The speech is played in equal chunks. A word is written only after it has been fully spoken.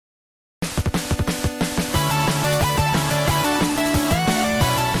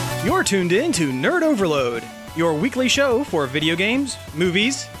tuned in to Nerd Overload, your weekly show for video games,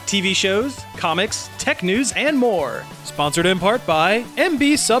 movies, TV shows, comics, tech news, and more. Sponsored in part by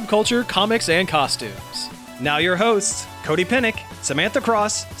MB Subculture Comics and Costumes. Now your hosts, Cody Pennick, Samantha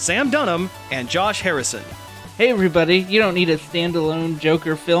Cross, Sam Dunham, and Josh Harrison. Hey everybody, you don't need a standalone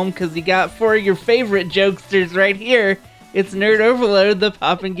Joker film because you got four of your favorite jokesters right here. It's Nerd Overload, the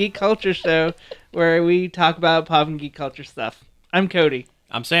pop and geek culture show, where we talk about pop and geek culture stuff. I'm Cody.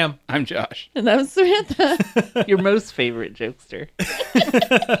 I'm Sam. I'm Josh. And I'm Samantha. Your most favorite jokester.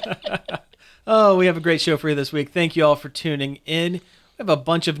 Oh, we have a great show for you this week. Thank you all for tuning in. We have a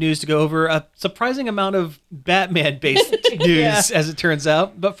bunch of news to go over, a surprising amount of Batman-based news, as it turns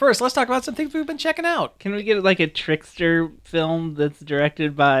out. But first, let's talk about some things we've been checking out. Can we get like a trickster film that's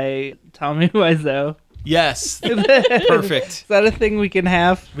directed by Tommy Wiseau? Yes. Is Perfect. that a thing we can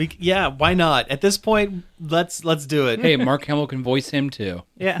have? Yeah, why not? At this point, let's do it. Hey, Mark Hamill can voice him too.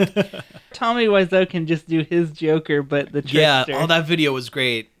 Yeah. Tommy Wiseau can just do his Joker, but the trickster. Yeah, that video was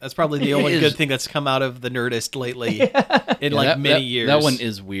great. That's probably the only good thing that's come out of the Nerdist lately in many years. That one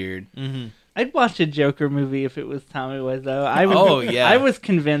is weird. Mm-hmm. I'd watch a Joker movie if it was Tommy Wiseau. I was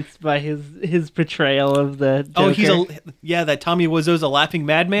convinced by his portrayal of the Joker. Oh, that Tommy Wiseau's a laughing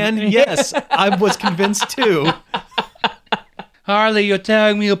madman? Yes, I was convinced too. Harley, you're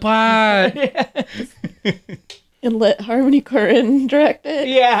tearing me apart. And let Harmony Korine direct it.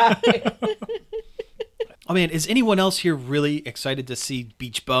 Yeah. Oh man, is anyone else here really excited to see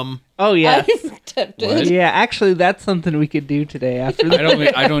Beach Bum? Oh yeah. I'm tempted. What? Yeah, actually that's something we could do today after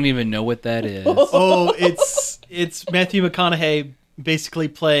the I don't even know what that is. Oh, it's Matthew McConaughey basically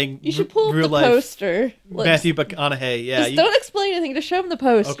playing You should pull up real the life poster. Matthew McConaughey. Yeah, Just don't explain anything. Just show him the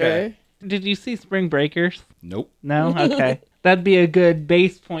poster. Okay. Did you see Spring Breakers? Nope. No? Okay. That'd be a good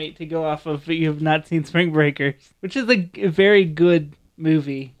base point to go off of if you have not seen Spring Breakers, which is a very good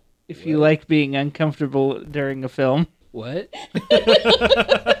movie if you like being uncomfortable during a film. What?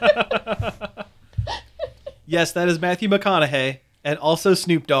 Yes, that is Matthew McConaughey, and also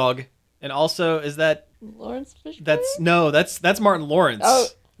Snoop Dogg, and also is that Lawrence Fishburne? That's Martin Lawrence. Oh.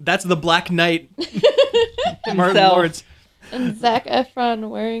 That's the Black Knight. Martin Himself. Lawrence. And Zac Efron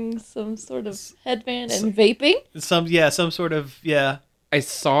wearing some sort of headband and vaping. Some sort of. I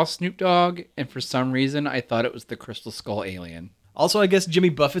saw Snoop Dogg, and for some reason, I thought it was the Crystal Skull alien. Also, I guess Jimmy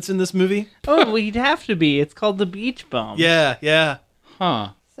Buffett's in this movie. Oh, well, he'd have to be. It's called The Beach Bum. Yeah.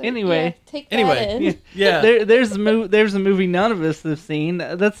 Huh. So, Anyway. yeah, take that in. Yeah. There's a movie none of us have seen.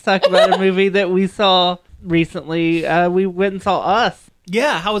 Let's talk about a movie that we saw recently. We went and saw Us.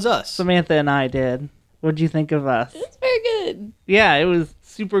 Yeah, how was Us? Samantha and I did. What'd you think of Us? It's very good. Yeah, it was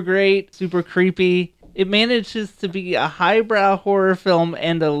super great, super creepy. It manages to be a highbrow horror film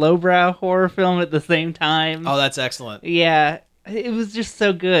and a lowbrow horror film at the same time. Oh, that's excellent. Yeah, it was just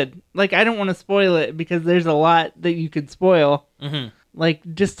so good. Like, I don't want to spoil it because there's a lot that you could spoil. Mm-hmm.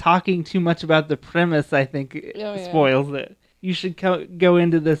 Like, just talking too much about the premise, I think, spoils it. You should go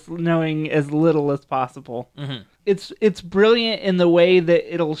into this knowing as little as possible. Mm-hmm. It's brilliant in the way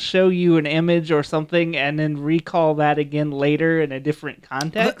that it'll show you an image or something and then recall that again later in a different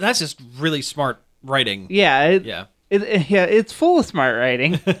context. That's just really smart writing. Yeah, it's full of smart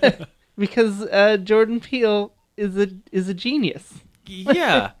writing because Jordan Peele is a genius.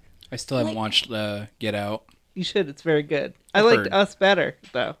 Yeah. I still haven't watched Get Out. You should. It's very good. I've I liked heard. Us better,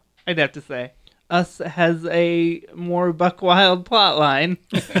 though. I'd have to say. Us has a more buck wild plot line.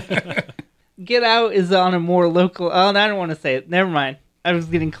 Get Out is on a more local... Oh, I don't want to say it. Never mind. I was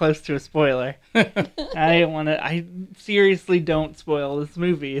getting close to a spoiler. I seriously don't spoil this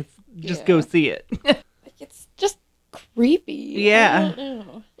movie. Just go see it. Like, it's just creepy. Yeah. I don't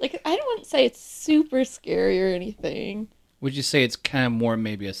know. Like, I don't want to say it's super scary or anything. Would you say it's kind of more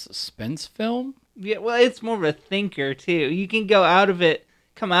maybe a suspense film? Yeah, well, it's more of a thinker, too. You can come out of it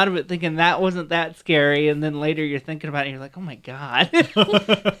thinking that wasn't that scary, and then later you're thinking about it and you're like, oh my God.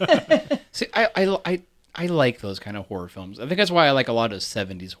 See, I like those kind of horror films. I think that's why I like a lot of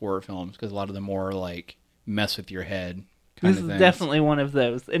 70s horror films, because a lot of them more like mess with your head kind This of is things. definitely one of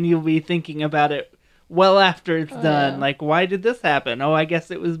those, and you'll be thinking about it well after it's done. Yeah. Like, why did this happen? Oh, I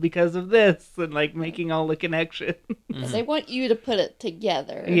guess it was because of this, and like making all the connection. They want you to put it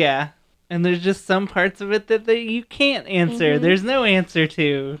together. Yeah, and there's just some parts of it that you can't answer. Mhm. There's no answer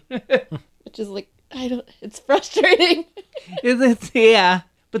to. Which is like, it's frustrating. Yeah,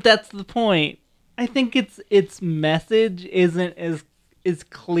 but that's the point. I think its message isn't as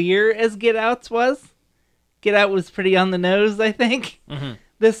clear as Get Out's was. Get Out was pretty on the nose, I think. Mm-hmm.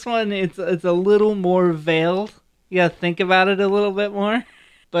 This one, it's a little more veiled. You gotta think about it a little bit more.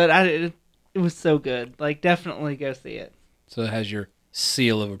 But it was so good. Like, definitely go see it. So it has your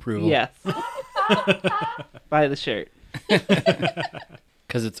seal of approval. Yes. Buy the shirt.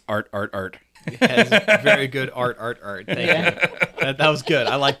 Because it's art. Has very good art. Thank you. That was good.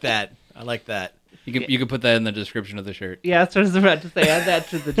 I like that. You can put that in the description of the shirt. Yeah, that's what I was about to say. Add that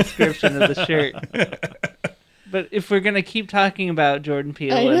to the description of the shirt. But if we're going to keep talking about Jordan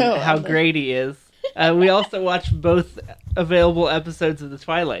Peele and how great he is, we also watched both available episodes of The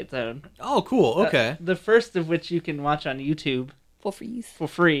Twilight Zone. Oh, cool. Okay. The first of which you can watch on YouTube For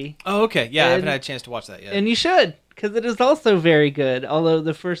free. Oh, okay. Yeah, I haven't had a chance to watch that yet. And you should, because it is also very good, although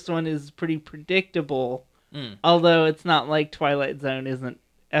the first one is pretty predictable. Although it's not like Twilight Zone isn't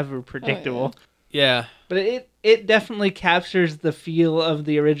ever predictable. Yeah. But it definitely captures the feel of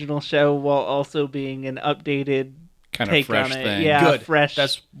the original show while also being an updated Kind take of fresh on it. thing. Yeah, Good. fresh.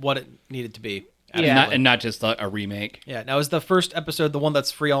 That's what it needed to be. Yeah. And not just a remake. Yeah. Now, is the first episode the one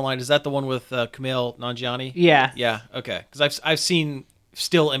that's free online? Is that the one with Kumail Nanjiani? Yeah. Yeah. Okay. Because I've seen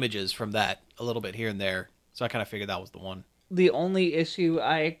still images from that a little bit here and there, so I kind of figured that was the one. The only issue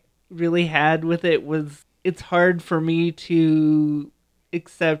I really had with it was it's hard for me to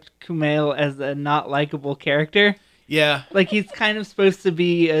accept Kumail as a not likable character. Yeah. Like, he's kind of supposed to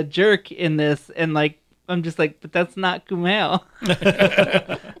be a jerk in this, and like I'm just like, but that's not Kumail.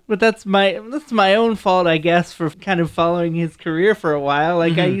 But that's my own fault, I guess, for kind of following his career for a while.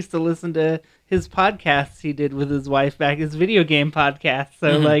 Like, I used to listen to his podcasts he did with his wife back, his video game podcast.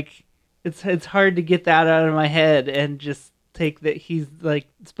 So like, it's hard to get that out of my head and just take that he's like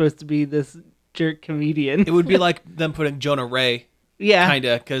supposed to be this jerk comedian. It would be like them putting Jonah Ray, Yeah.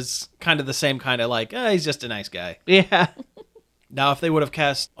 because kind of the same kind of like, he's just a nice guy. Yeah. Now, if they would have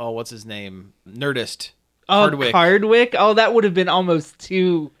cast, what's his name? Nerdist. Oh, Hardwick. Hardwick? Oh, that would have been almost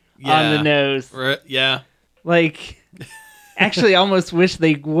too on the nose. Yeah. Like, actually, I almost wish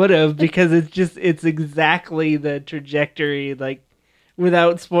they would have, because it's exactly the trajectory, like,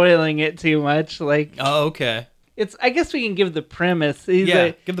 without spoiling it too much. Like, Oh, okay. I guess we can give the premise.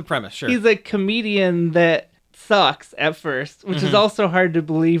 Give the premise, sure. He's a comedian that sucks at first, which is also hard to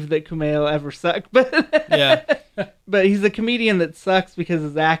believe that Kumail ever sucked. But Yeah. but he's a comedian that sucks because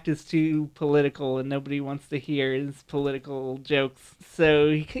his act is too political and nobody wants to hear his political jokes.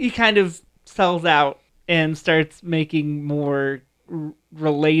 So he kind of sells out and starts making more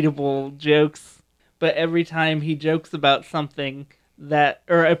relatable jokes. But every time he jokes about something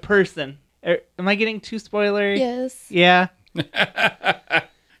or a person, am I getting too spoilery? Yes. Yeah.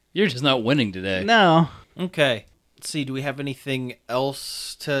 You're just not winning today. No. Okay. Let's see. Do we have anything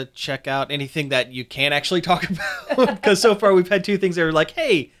else to check out? Anything that you can actually talk about? Because so far we've had two things that are like,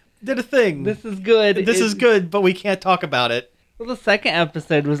 hey, did a thing. This is good. This is good, but we can't talk about it. Well, the second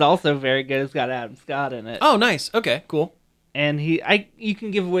episode was also very good. It's got Adam Scott in it. Oh, nice. Okay, cool. And you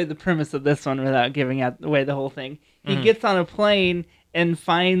can give away the premise of this one without giving away the whole thing. He gets on a plane and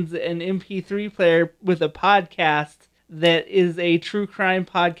finds an MP3 player with a podcast that is a true crime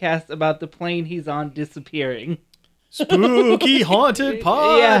podcast about the plane he's on disappearing. Spooky Haunted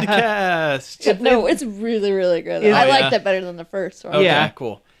Podcast. No, it's really, really good. Yeah. I Oh, yeah. liked it better than the first one. Okay, Yeah.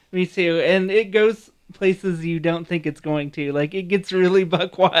 cool. Me too. And it goes places you don't think it's going to. Like, it gets really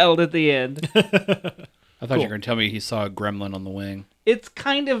buck wild at the end. I thought you were going to tell me he saw a gremlin on the wing. It's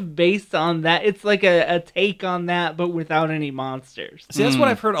kind of based on that. It's like a take on that, but without any monsters. See, that's what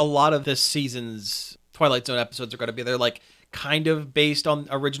I've heard a lot of this season's Twilight Zone episodes are going to be. They're like kind of based on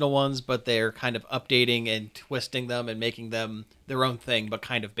original ones, but they're kind of updating and twisting them and making them their own thing, but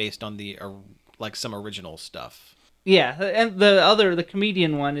kind of based on the like some original stuff. Yeah, and the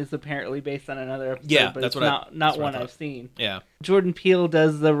comedian one is apparently based on another episode, Yeah, but that's it's what not that's what I one thought. I've seen. Yeah. Jordan Peele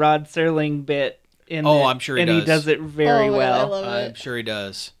does the Rod Serling bit in Oh, it, I'm sure he and does. he does it very Oh, well. I love I'm it. sure he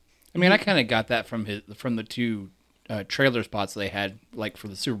does. I mean, I kind of got that from the two trailer spots they had, like for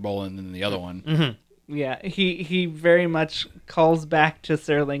the Super Bowl and then the other one. Yeah, he very much calls back to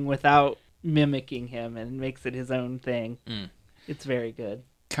Serling without mimicking him and makes it his own thing. It's very good.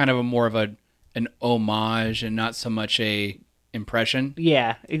 Kind of more of an homage and not so much a impression.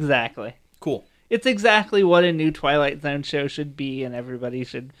 Yeah, exactly. Cool. It's exactly what a new Twilight Zone show should be, and everybody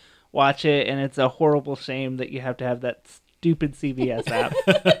should watch it. And it's a horrible shame that you have to have that stupid CBS app.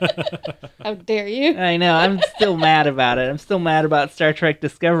 How dare you? I know. I'm still mad about it. I'm still mad about Star Trek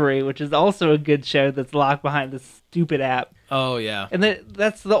Discovery, which is also a good show that's locked behind this stupid app. Oh, yeah. And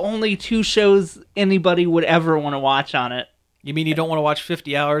that's the only two shows anybody would ever want to watch on it. You mean you don't want to watch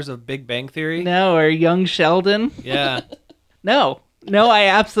 50 hours of Big Bang Theory? No, or Young Sheldon. Yeah. No, I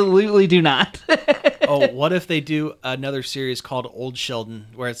absolutely do not. Oh, what if they do another series called Old Sheldon,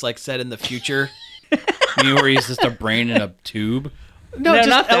 where it's like set in the future? You mean where he's just a brain in a tube? No,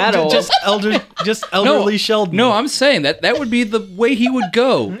 not that old. Just elderly Sheldon. No, I'm saying that would be the way he would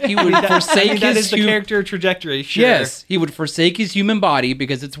go. He would forsake that his is the character trajectory. Sure. Yes, he would forsake his human body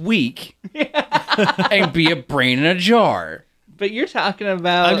because it's weak, and be a brain in a jar. But you're talking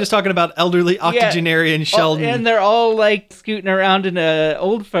about... I'm just talking about elderly octogenarian Sheldon. And they're all like scooting around in a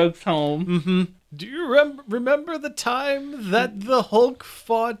old folks' home. Mm-hmm. Do you remember the time that the Hulk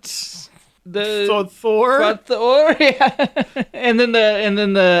fought Thor? Thor, yeah. and then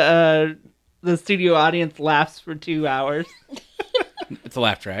the studio audience laughs for 2 hours. It's a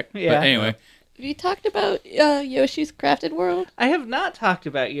laugh track. Yeah. But anyway, Have you talked about Yoshi's Crafted World? I have not talked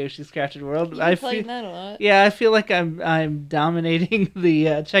about Yoshi's Crafted World. You've been playing that a lot. Yeah, I feel like I'm dominating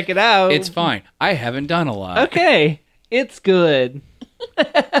the check it out. it's fine. I haven't done a lot. Okay, it's good.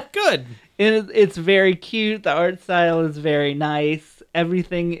 Good. It's very cute. The art style is very nice.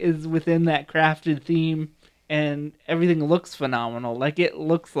 Everything is within that crafted theme, and everything looks phenomenal. Like, it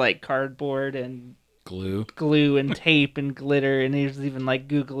looks like cardboard and Glue and tape and glitter, and there's even like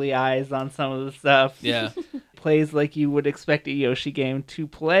googly eyes on some of the stuff. Yeah. Plays like you would expect a Yoshi game to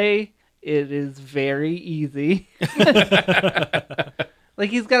play. It is very easy. Like,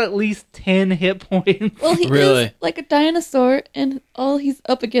 he's got at least 10 hit points. Well, he Really? is like a dinosaur, and all he's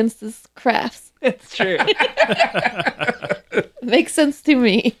up against is crafts. It's true. Makes sense to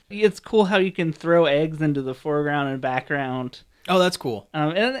me. It's cool how you can throw eggs into the foreground and background. Oh, that's cool.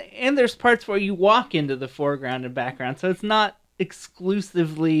 And there's parts where you walk into the foreground and background, so it's not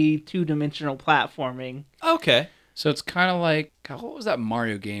exclusively two-dimensional platforming. Okay. So it's kind of like, God, what was that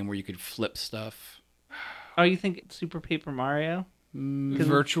Mario game where you could flip stuff? Oh, you think it's Super Paper Mario?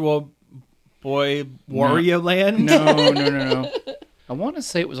 Virtual Boy Wario Land? No. I want to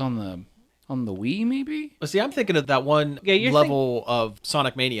say it was on the Wii, maybe? Well, see, I'm thinking of that one you're level of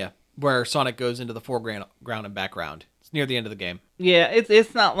Sonic Mania where Sonic goes into the foreground and background. It's near the end of the game. Yeah,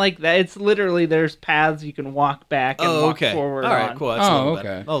 it's not like that. It's literally there's paths you can walk back and walk forward All right, on. cool. That's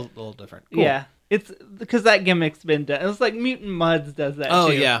okay. a little different. Cool. Yeah, it's because that gimmick's been done. It's like Mutant Mudds does that Oh,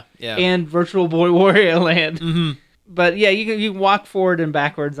 too. yeah. And Virtual Boy Wario Land. Mm-hmm. But yeah, you can walk forward and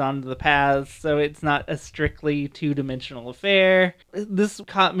backwards onto the paths, so it's not a strictly two-dimensional affair. This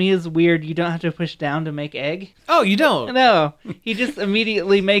caught me as weird. You don't have to push down to make egg. Oh, you don't? No, he just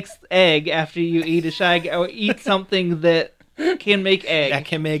immediately makes egg after you eat a Shy Guy or eat something that can make egg. That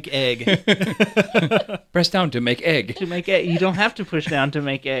can make egg. Press down to make egg. To make egg, you don't have to push down to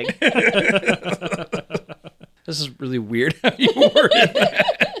make egg. This is really weird how you worded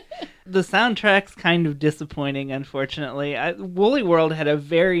that. The soundtrack's kind of disappointing, unfortunately. Woolly World had a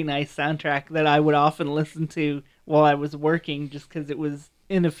very nice soundtrack that I would often listen to while I was working just because it was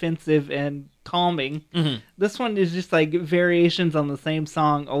inoffensive and calming. Mm-hmm. This one is just like variations on the same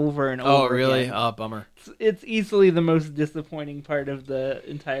song over and over. Oh, really? Again. Oh, bummer. It's easily the most disappointing part of the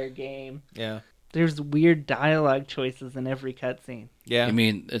entire game. Yeah. There's weird dialogue choices in every cutscene. Yeah. I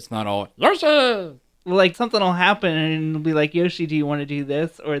mean, it's not all, Larsa! Like, something will happen and it'll be like, Yoshi, do you want to do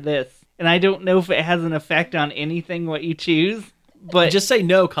this or this? And I don't know if it has an effect on anything what you choose, but Just say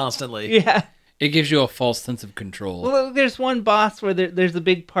no constantly. yeah. It gives you a false sense of control. Well, there's one boss where there's a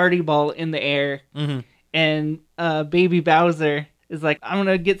big party ball in the air, and Baby Bowser is like, I'm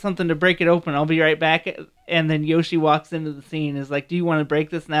going to get something to break it open. I'll be right back. And then Yoshi walks into the scene and is like, do you want to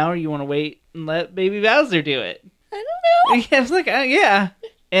break this now or you want to wait and let Baby Bowser do it? I don't know. Yeah, I was like, yeah.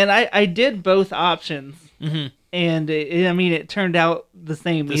 And I did both options. Mm-hmm. And it turned out the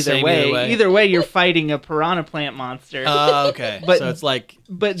same either same way. either way. Either way, you're fighting a piranha plant monster. Okay. But- so it's like...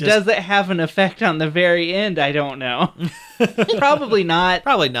 but just- does it have an effect on the very end? I don't know. Probably not.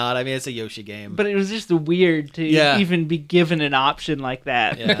 Probably not. I mean, it's a Yoshi game. But it was just weird to even be given an option like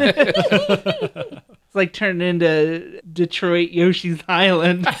that. Yeah. It's like turning into Detroit Yoshi's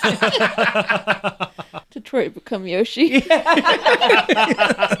Island. Detroit become Yoshi. That's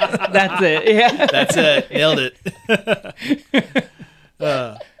it. Yeah. That's it. Nailed it.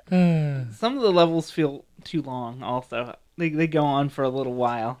 Some of the levels feel too long also. They go on for a little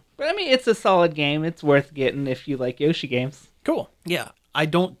while. But I mean, it's a solid game. It's worth getting if you like Yoshi games. Cool. Yeah. I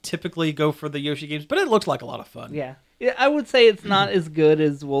don't typically go for the Yoshi games, but it looked like a lot of fun. Yeah. I would say it's not as good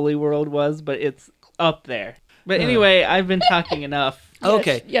as Woolly World was, but it's up there. But anyway, I've been talking enough.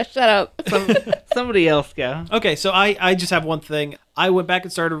 Okay. Yeah, shut up. Somebody else go. Okay, so I just have one thing. I went back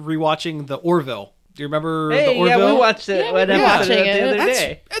and started rewatching the Orville. Do you remember the Hey, Orville? yeah, we watched it. Yeah, What we were episode watching the it. other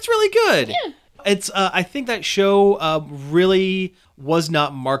day? That's really good. Yeah. It's I think that show really was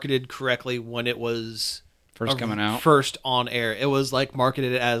not marketed correctly when it was First coming out. first on air. It was like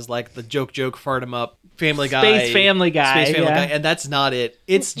marketed as like the joke fart 'em up Family Guy. Space Family Guy. Space Family yeah. Guy, and that's not it.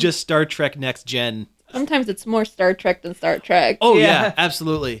 It's just Star Trek Next Gen Sometimes it's more Star Trek than Star Trek. Oh yeah, Yeah.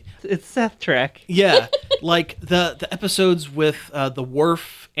 absolutely. It's Seth Trek. Yeah, like the episodes with the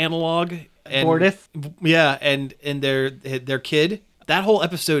Worf analog and Bortus. Yeah, and their kid. That whole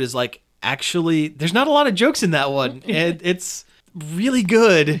episode is like actually there's not a lot of jokes in that one, and it's really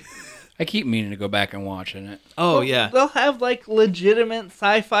good. I keep meaning to go back and watching it. Oh yeah, They'll have like legitimate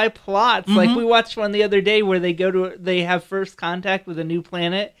sci-fi plots. Like we watched one the other day where they have first contact with a new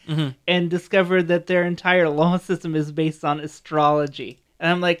planet and discover that their entire law system is based on astrology. And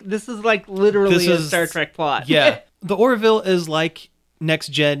I'm like, this is like literally This a is- Star Trek plot. yeah. The Orville is like Next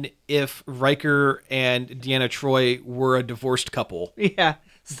Gen if Riker and Deanna Troi were a divorced couple. Yeah.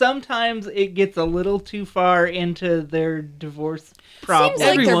 Sometimes it gets a little too far into their divorce problem. like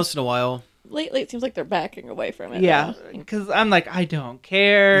Every they're- once in a while. Lately, it seems like they're backing away from it. Yeah, though. because I'm like, I don't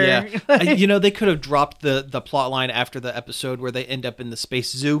care. Yeah, they could have dropped the plot line after the episode where they end up in the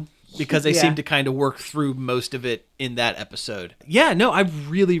space zoo because they Yeah. seem to kind of work through most of it in that episode. Yeah, no, I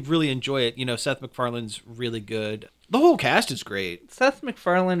really, really enjoy it. Seth MacFarlane's really good. The whole cast is great. Seth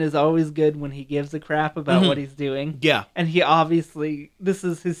MacFarlane is always good when he gives a crap about what he's doing. Yeah, And he obviously, this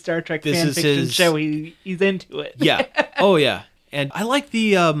is his Star Trek This fan is fiction his- show. He's into it. yeah, oh yeah, and I like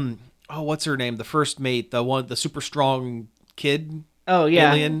the what's her name? The first mate, the super strong kid Oh,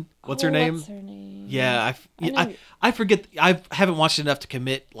 yeah. alien. What's her name? What's her name? Yeah, I know. I forget. I haven't watched enough to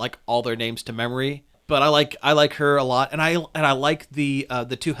commit like all their names to memory, but I like her a lot, and I like the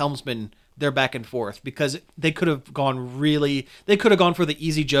two helmsmen. They're back and forth because they could have gone for the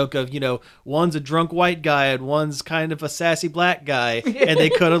easy joke of one's a drunk white guy and one's kind of a sassy black guy, and they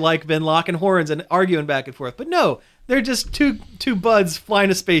could have like been locking horns and arguing back and forth, but no, they're just two buds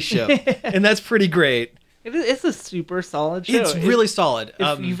flying a spaceship, and that's pretty great. It's a super solid show. It's really solid.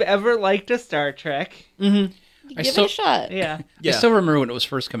 If you've ever liked a Star Trek, Give it still- a shot. yeah. Yeah. I still remember when it was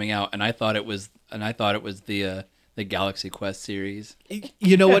first coming out, and I thought it was the Galaxy Quest series.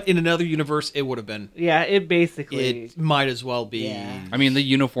 You know what? In another universe, it would have been. Yeah, it basically... It might as well be. Yeah. I mean, the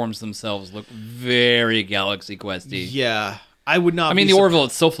uniforms themselves look very Galaxy Questy. Yeah, I would not. I mean, be the Orville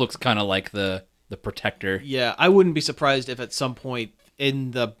itself looks kind of like the Protector. Yeah, I wouldn't be surprised if at some point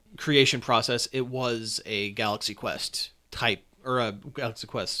in the creation process it was a Galaxy Quest type or a Galaxy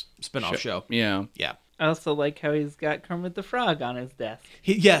Quest spin-off show. Yeah. Yeah. I also like how he's got Kermit the Frog on his desk.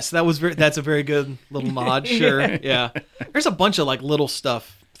 Yes, that's a very good little nod. Sure. Yeah. There's a bunch of like little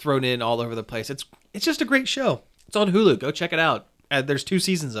stuff thrown in all over the place. It's just a great show. It's on Hulu. Go check it out. There's 2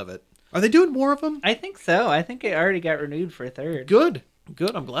 seasons of it. Are they doing more of them? I think so. I think it already got renewed for a third. Good.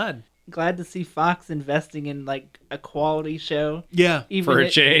 I'm glad. Glad to see Fox investing in like a quality show. Yeah. Even For a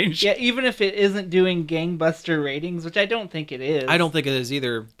it- change. Yeah, even if it isn't doing gangbuster ratings, which I don't think it is. I don't think it is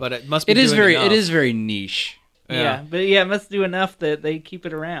either, but it must be. It is doing very enough. very niche. Yeah, but yeah, it must do enough that they keep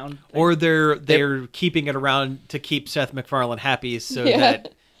it around. Or they're keeping it around to keep Seth MacFarlane happy so Yeah.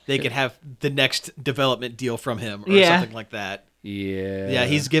 that they can have the next development deal from him or Yeah. something like that. Yeah. Yeah,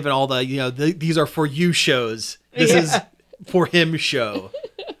 he's given all the these are for you shows. This Yeah. is for him show,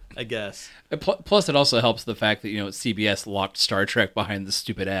 I guess. Plus, it also helps the fact that CBS locked Star Trek behind the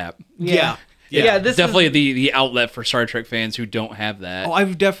stupid app. Yeah. Yeah, this Definitely is, the outlet for Star Trek fans who don't have that. Oh,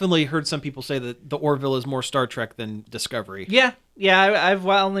 I've definitely heard some people say that the Orville is more Star Trek than Discovery. yeah. I've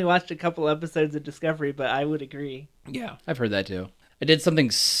only watched a couple episodes of Discovery, but I would agree. Yeah. I've heard that too. I did something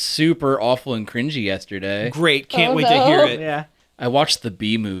super awful and cringy yesterday. Great. Can't Oh, wait to no. hear it. Yeah, I watched the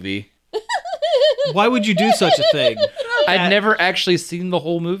Bee Movie. Why would you do such a thing? I'd never actually seen the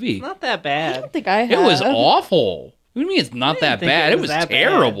whole movie. it's not that I bad. don't think I have. It was awful. What do you mean it's not didn't that think bad? it It was was that bad.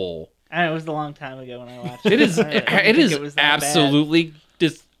 terrible. I know, it was a long time ago when I watched it. It is. I don't It think is was that bad. absolutely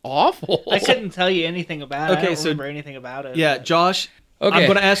just awful. I couldn't tell you anything about it. Okay, I don't so- remember anything about it. Yeah, but- Josh. Okay. I'm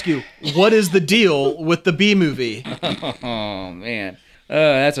going to ask you, what is the deal with the B movie? Oh man,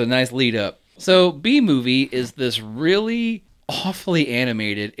 that's a nice lead up. So Bee Movie is this really awfully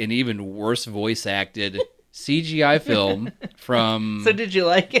animated and even worse voice acted CGI film from So did you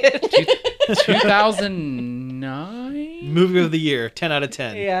like it? 2009, Movie of the year, 10 out of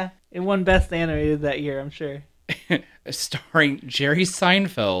 10. Yeah, it won Best Animated that year, I'm sure. starring Jerry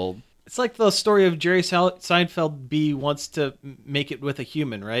Seinfeld. It's like the story of Jerry Seinfeld B wants to make it with a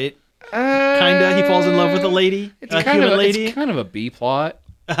human, right? Kinda. He falls in love with a lady, It's a kind human of lady. It's kind of a B plot.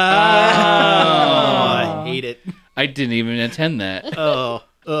 Oh, I hate it. I didn't even intend that. Oh,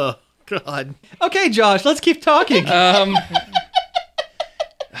 God. Okay, Josh, let's keep talking.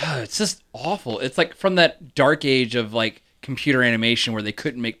 It's just awful. It's like from that dark age of like computer animation where they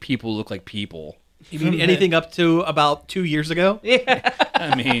couldn't make people look like people. You mean anything up to about 2 years ago? Yeah.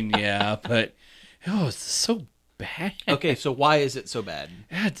 I mean, yeah, but it's so bad. Okay, so why is it so bad?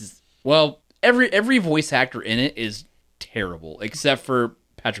 Well, every voice actor in it is terrible except for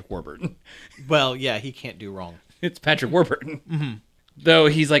Patrick Warburton. Well, yeah, he can't do wrong. It's Patrick Warburton. Though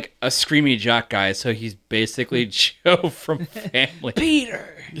he's like a screamy jock guy, so he's basically Joe from Family.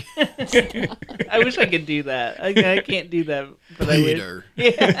 Peter. I wish I could do that. I can't do that, but I would.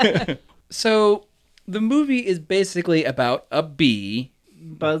 Yeah. So the movie is basically about a bee,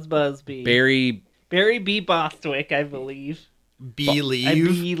 Buzz Bee. Barry B. Bostwick, I believe. I Believe.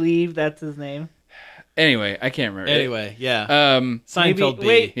 believe that's his name. Anyway, I can't remember. Anyway, yeah. Maybe, Seinfeld B.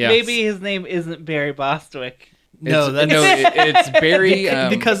 wait, yes. maybe his name isn't Barry Bostwick. No, that's it's Barry.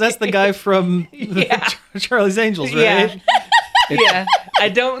 because that's the guy from Yeah. Charlie's Angels, Yeah. right? Yeah, I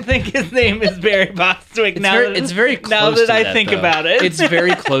don't think his name is Barry Bostwick. it's very close now that to I that, think though. about it. It's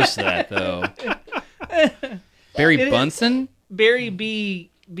very close to that, though. Barry It is. Bunsen? Barry B.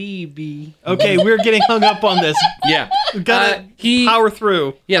 Okay, we're getting hung up on this. Yeah. We've got he. to power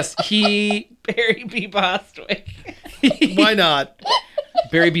through. Yes, he. Barry B. Bostwick. Why not?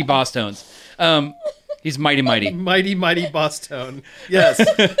 Barry B. Bosstones. He's mighty. Mighty Boston. Yes.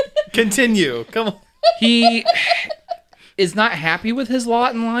 Continue. Come on. He is not happy with his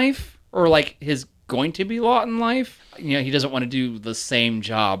lot in life, or like his going to be lot in life. You know, he doesn't want to do the same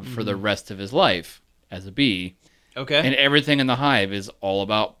job for the rest of his life as a bee. Okay. And everything in the hive is all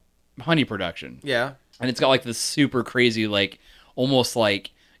about honey production. Yeah. And it's got like this super crazy, like almost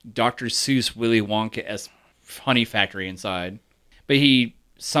like Dr. Seuss Willy Wonka-esque honey factory inside. But he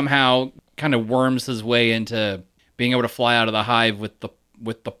somehow kind of worms his way into being able to fly out of the hive with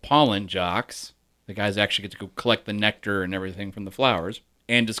the pollen jocks. The guys actually get to go collect the nectar and everything from the flowers,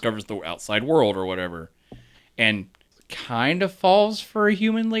 and discovers the outside world or whatever. And kind of falls for a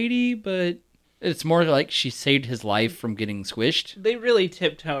human lady, but it's more like she saved his life from getting squished. They really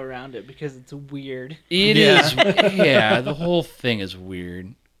tiptoe around it because it's weird. It is, yeah. The whole thing is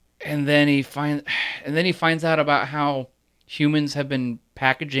weird. And then he finds out about how humans have been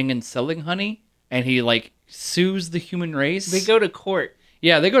packaging and selling honey, and he like sues the human race. They go to court.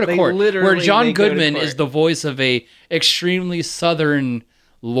 Yeah, they go to court. Where literally John go to Goodman court. is the voice of a extremely southern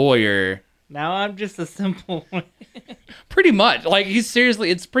lawyer. Now I'm just a simple one. Pretty much, like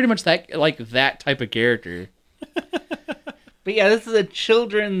it's pretty much that type of character. But yeah, this is a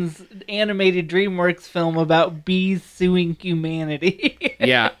children's animated DreamWorks film about bees suing humanity.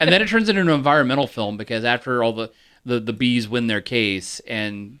 Yeah, and then it turns into an environmental film because after all the bees win their case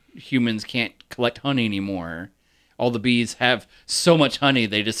and humans can't collect honey anymore, all the bees have so much honey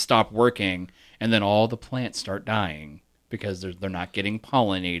they just stop working, and then all the plants start dying because they're not getting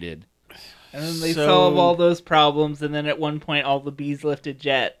pollinated. And then they So- solve all those problems, and then at one point all the bees lift a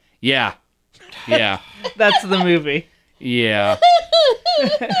jet. Yeah, That's the movie. yeah.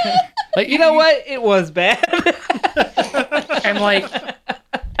 Like You know what? It was bad. And like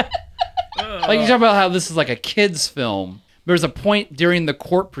you talk about how this is like a kid's film. There's a point during the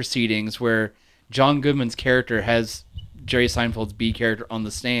court proceedings where John Goodman's character has Jerry Seinfeld's B character on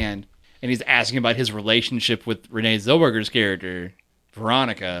the stand, and he's asking about his relationship with Renee Zellweger's character,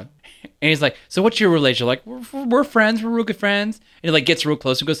 Veronica. And he's like, "So what's your relationship?" Like, we're friends. We're real good friends. And he like gets real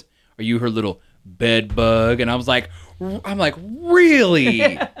close and goes, "Are you her little bed bug?" And I'm like,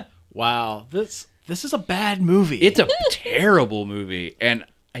 really? Wow. This is a bad movie. It's a terrible movie, and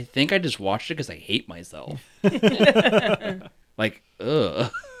I think I just watched it because I hate myself. Like,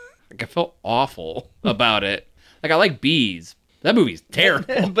 ugh. Like, I felt awful about it. Like, I like bees. That movie's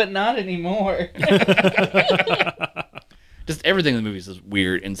terrible. But not anymore. Just everything in the movies is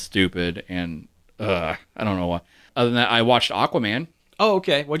weird and stupid, and I don't know why. Other than that, I watched Aquaman. Oh,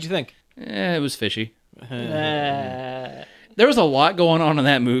 okay. What'd you think? It was fishy. Uh, There was a lot going on in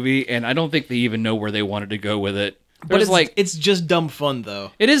that movie, and I don't think they even know where they wanted to go with it. But it's just dumb fun,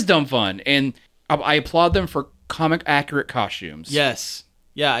 though. It is dumb fun, and I applaud them for comic accurate costumes. Yes.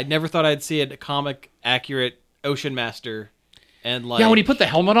 Yeah, I never thought I'd see a comic accurate Ocean Master, and like Yeah, when he put the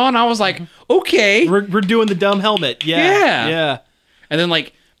helmet on, I was like, okay. we're doing the dumb helmet. Yeah. Yeah. And then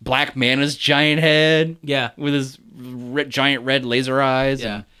like Black Mana's giant head Yeah. with his giant red laser eyes.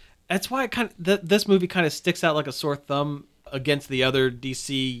 Yeah. And That's why this movie kind of sticks out like a sore thumb against the other DC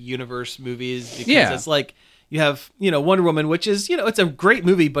Universe movies, because Yeah. it's like you have, Wonder Woman, which is, it's a great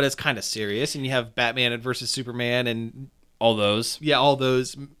movie, but it's kind of serious, and you have Batman versus Superman and all those. all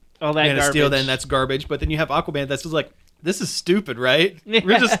those all that Man of garbage. Steel, then that's garbage. But then you have Aquaman that's just like, this is stupid, right? Yeah.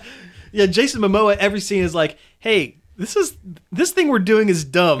 We're just Jason Momoa, every scene is like, hey, this thing we're doing is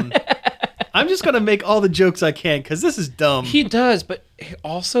dumb. I'm just gonna make all the jokes I can because this is dumb. He does, but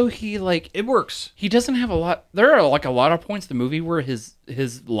also It works. he doesn't have a lot. There are like a lot of points in the movie where his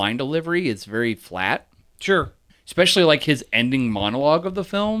line delivery is very flat. Sure. especially like his ending monologue of the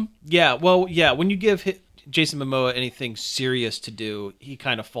film. Yeah, well, yeah. When you give Jason Momoa anything serious to do, he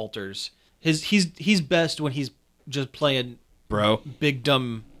kind of falters. He's best when he's just playing Bro. big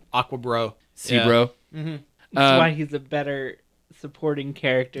dumb aqua bro. See, Yeah. bro. That's why he's a better supporting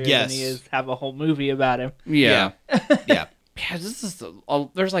character Yes. than he is have a whole movie about him. Yeah. Yeah. Yeah, this is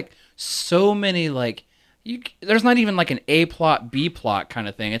there's like so many like there's not even like an A plot B plot kind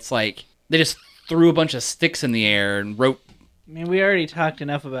of thing. It's like they just threw a bunch of sticks in the air and wrote. I mean, we already talked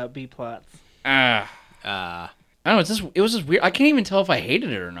enough about B plots. I don't know. It was just weird. I can't even tell if I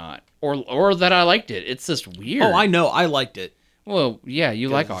hated it or not, or that I liked it. It's just weird. Oh, I know. I liked it. Well, yeah, you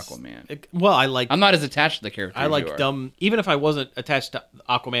like Aquaman. I like. I'm not as attached to the character. I as like you are. dumb. Even if I wasn't attached to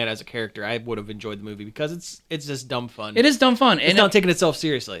Aquaman as a character, I would have enjoyed the movie because it's just dumb fun. It is dumb fun. It's and not taking itself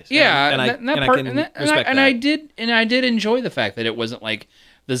seriously. So- Yeah, and I that can part, respect that. I did enjoy the fact that it wasn't like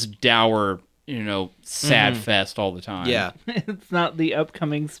this dour, sad fest all the time. Yeah, It's not the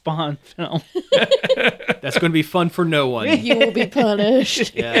upcoming Spawn film. that's going to be fun for no one. You will be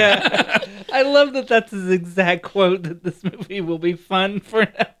punished. Yeah. I love that that's his exact quote, that this movie will be fun for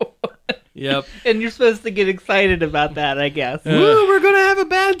now on. Yep. And you're supposed to get excited about that, I guess. Woo, we're gonna have a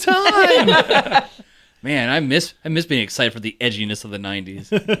bad time. Man, I miss being excited for the edginess of the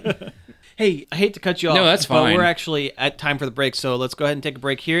 90s. Hey, I hate to cut you off. No, that's fine. But we're actually at time for the break, so let's go ahead and take a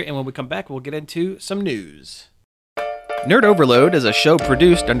break here. And when we come back, we'll get into some news. Nerd Overload is a show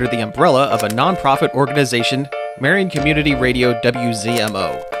produced under the umbrella of a nonprofit organization, Marion Community Radio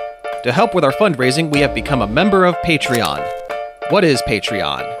WZMO. To help with our fundraising, we have become a member of Patreon. What is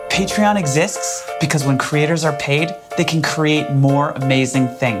Patreon? Patreon exists because when creators are paid, they can create more amazing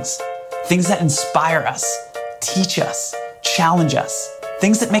things. Things that inspire us, teach us, challenge us,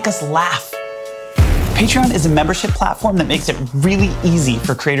 things that make us laugh. Patreon is a membership platform that makes it really easy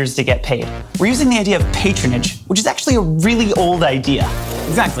for creators to get paid. We're using the idea of patronage, which is actually a really old idea.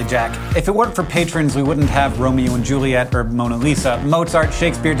 Exactly, Jack. If it weren't for patrons, we wouldn't have Romeo and Juliet or Mona Lisa. Mozart,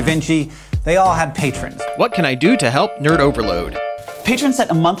 Shakespeare, Da Vinci, they all had patrons. What can I do to help Nerd Overload? Patrons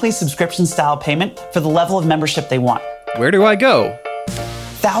set a monthly subscription-style payment for the level of membership they want. Where do I go?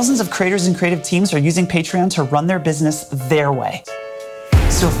 Thousands of creators and creative teams are using Patreon to run their business their way.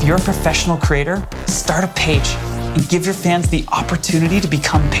 So if you're a professional creator, start a page and give your fans the opportunity to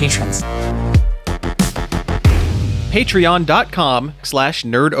become patrons.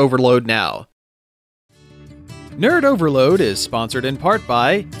 Patreon.com/nerdoverload now. Nerd Overload is sponsored in part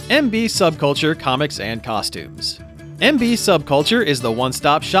by MB Subculture Comics and Costumes. MB Subculture is the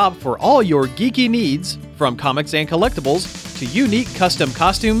one-stop shop for all your geeky needs, from comics and collectibles to unique custom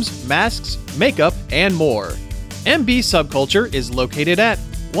costumes, masks, makeup, and more. MB Subculture is located at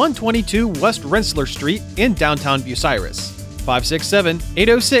 122 West Rensselaer Street in downtown Bucyrus,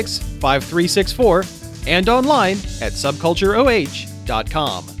 567-806-5364, and online at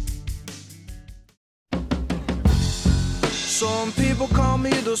subcultureoh.com. Some people call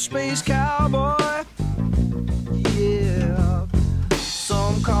me the space cowboy. Yeah.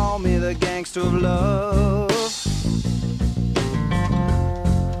 Some call me the gangster of love.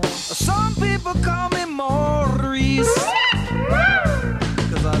 Some people call me Maurice.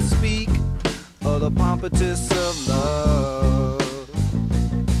 'Cause I speak of the pompatus of love.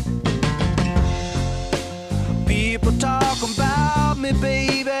 People talk about me,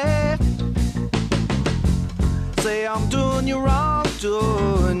 baby. Say I'm doing you wrong,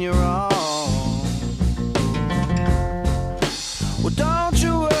 doing you wrong. Well, don't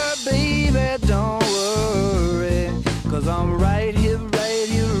you worry, baby, don't worry. 'Cause I'm right here, right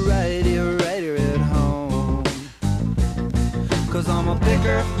here, right here, right here at home. 'Cause I'm a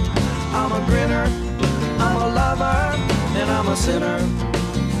picker, I'm a grinner, I'm a lover, and I'm a sinner.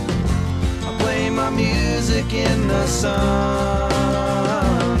 I play my music in the sun.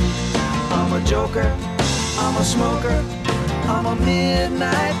 I'm a joker, I'm a smoker, I'm a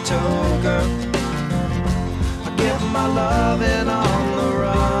midnight toker. I get my lovin' on the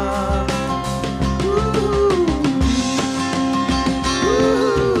run. Ooh. Ooh.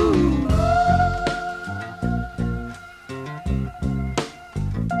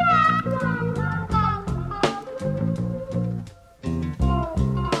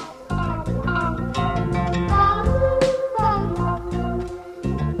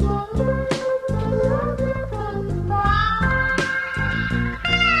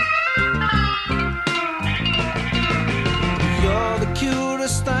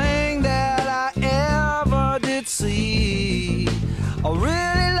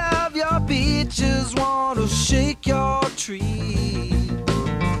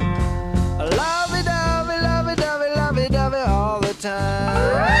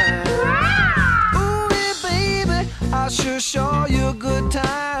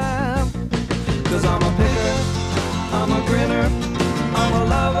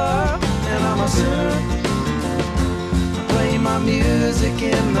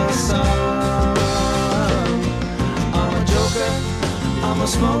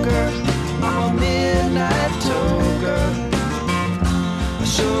 smoker. I'm a midnight toker. I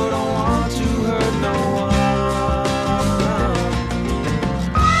sure don't want to hurt no one.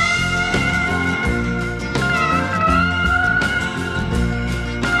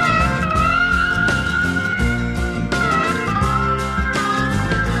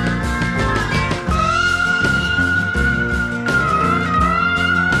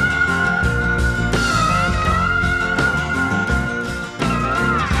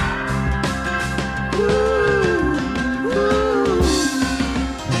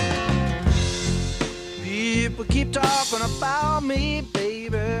 People keep talking about me,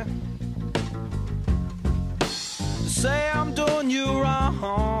 baby. Say I'm doing you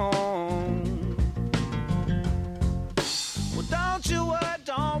wrong. Well, don't you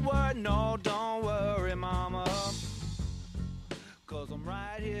worry, no, don't worry, mama. 'Cause I'm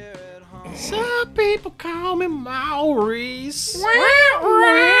right here at home. Some people call me Maurice.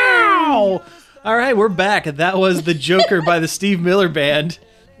 Wow. All right, we're back. That was The Joker by the Steve Miller Band.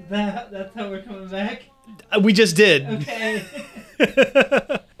 That's how we're coming back? We just did. Okay.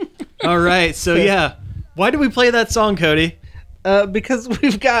 All right, so yeah. Why did we play that song, Cody? Because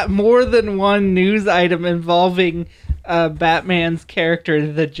we've got more than one news item involving Batman's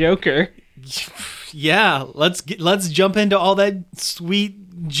character, the Joker. Yeah, let's jump into all that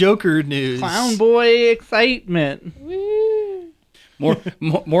sweet Joker news. Clown boy excitement.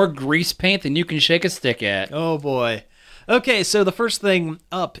 More grease paint than you can shake a stick at. Oh boy. Okay, so the first thing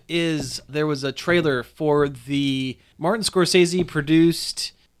up is there was a trailer for the Martin Scorsese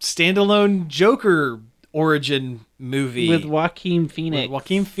produced standalone Joker origin movie With Joaquin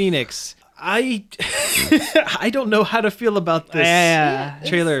Phoenix. I I don't know how to feel about this Yeah.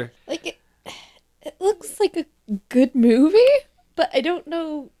 trailer. Like it looks like a good movie, but I don't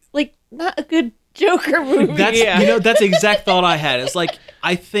know, like not a good Joker movie. That's Yeah. that's the exact thought I had. It's like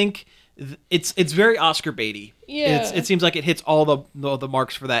I think it's very Oscar baity. Yeah. It seems like it hits all the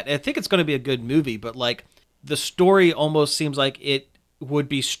marks for that. I think it's going to be a good movie, but like the story almost seems like it would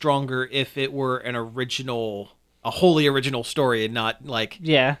be stronger if it were a wholly original story and not like,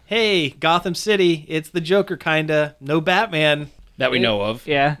 Yeah. hey, Gotham City, it's the Joker kinda, no Batman. That we know of.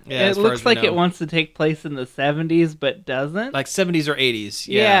 Yeah. Yeah, It as far looks as we like it know. wants to take place in the 70s, but doesn't. Like 70s or 80s.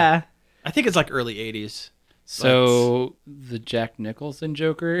 Yeah. I think it's like early 80s. So the Jack Nicholson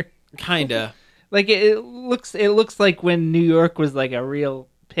Joker. Kinda. Like it looks like when New York was like a real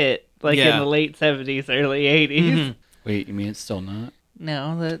pit, like Yeah. in the late 70s, early 80s. Mhm. Wait, you mean it's still not?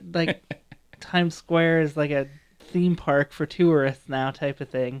 No, that like Times Square is like a theme park for tourists now type of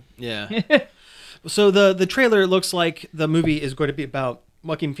thing. Yeah. So the trailer looks like the movie is going to be about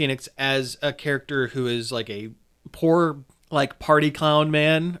Joaquin Phoenix as a character who is like a poor like party clown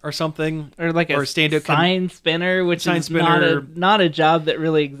man or something. Or like Or a stand-up sign spinner, which sign is spinner. not a job that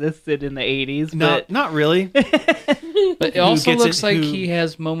really existed in the 80s. Not really. But it also gets looks it, like who- he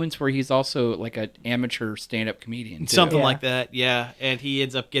has moments where he's also like an amateur stand-up comedian. Too. Something Yeah. like that, yeah. And he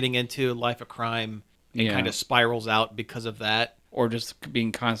ends up getting into life of crime and Yeah. kind of spirals out because of that. Or just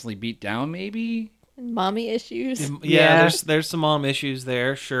being constantly beat down, maybe. And mommy issues. Yeah, Yeah. there's some mom issues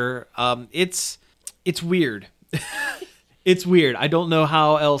there, sure. It's weird. It's weird. I don't know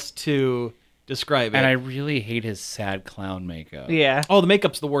how else to describe it. And I really hate his sad clown makeup. Yeah. Oh, the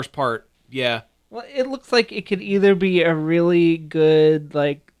makeup's the worst part. Yeah. Well, it looks like it could either be a really good,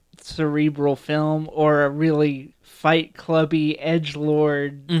 like, cerebral film or a really fight clubby,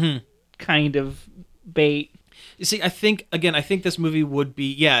 edgelord kind of bait. You see, I think this movie would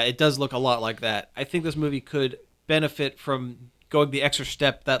be, yeah, it does look a lot like that. I think this movie could benefit from going the extra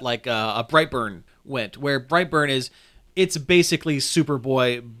step that, like, a Brightburn went, where Brightburn it's basically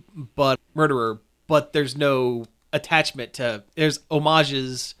Superboy, but murderer, but there's no attachment there's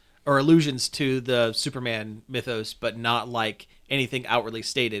homages or allusions to the Superman mythos, but not, like, anything outwardly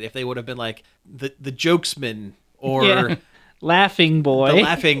stated. If they would have been, like, the jokesman or Yeah. Laughing boy. the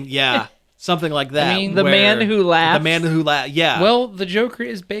laughing, yeah. Something like that. I mean, The man where- who laughs. The man who laughs. Yeah. Well, the Joker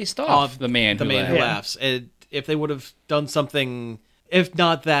is based off the man who laughs. laughs. And if they would have done something, if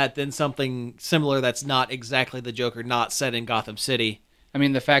not that, then something similar that's not exactly the Joker, not set in Gotham City. I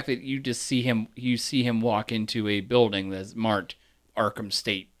mean, the fact that you see him walk into a building that's marked Arkham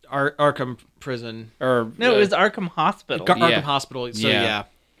State Arkham Prison. or No, it was Arkham Hospital. Arkham Yeah. Hospital. So yeah.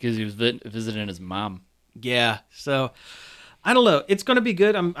 because he was visiting his mom. Yeah. So I don't know. It's going to be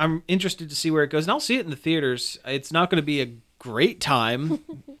good. I'm interested to see where it goes, and I'll see it in the theaters. It's not going to be a great time.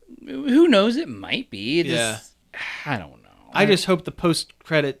 Who knows? It might be. Yeah. I don't know. I just hope the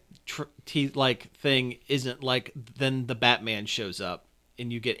post-credit thing isn't like then the Batman shows up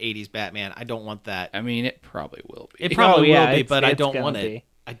and you get 80s Batman. I don't want that. I mean, it probably will be. It probably Oh, yeah, will be, it's- but I it's don't gonna want it. be.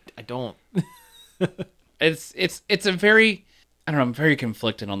 I don't. It's a very, I don't know, I'm very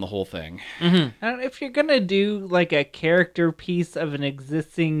conflicted on the whole thing. I don't know, if you're gonna do like a character piece of an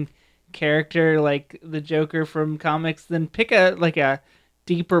existing character like the Joker from comics, then pick a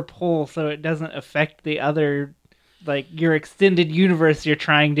deeper pull so it doesn't affect the other, like your extended universe you're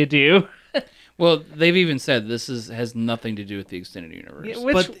trying to do. Well, they've even said this has nothing to do with the extended universe.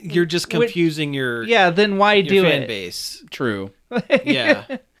 But you're just confusing your then why your do fan it? base. True. Yeah.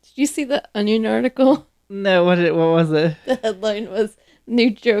 Did you see the Onion article? No, what was it? The headline was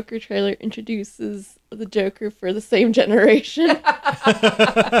 "New Joker trailer introduces the Joker for the same generation."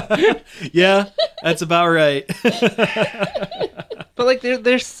 Yeah, that's about right. But like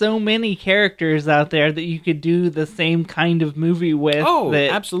there's so many characters out there that you could do the same kind of movie with. Oh,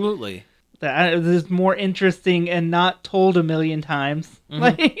 that, absolutely. that is more interesting and not told a million times.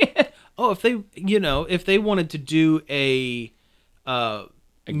 Like, Oh, if they wanted to do a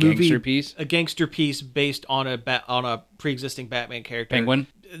Gangster piece? a gangster piece based on a pre-existing Batman character, Penguin?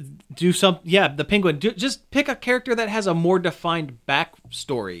 do the Penguin. Just pick a character that has a more defined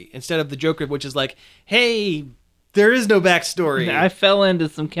backstory instead of the Joker, which is like, hey, there is no backstory. I fell into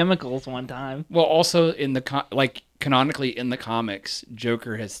some chemicals one time. Well, also in the canonically in the comics,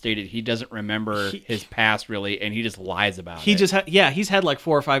 Joker has stated he doesn't remember his past really, and he just lies about it. He just he's had like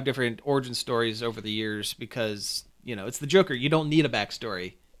 4 or 5 different origin stories over the years because it's the Joker. You don't need a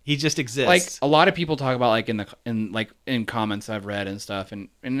backstory. He just exists. Like a lot of people talk about like in comments I've read and stuff, and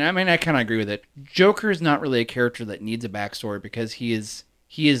I mean I kind of agree with it. Joker is not really a character that needs a backstory because he is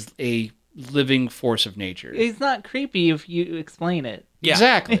a living force of nature. It's not creepy if you explain it. Yeah.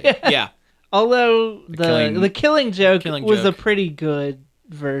 Exactly. Yeah. Although the killing joke Killing was joke. a pretty good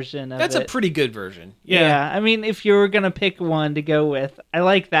version of That's it. a pretty good version. Yeah, I mean, if you were gonna pick one to go with, I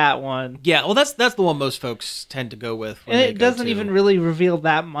like that one. Yeah, well, that's the one most folks tend to go with. When And they it go doesn't to- even really reveal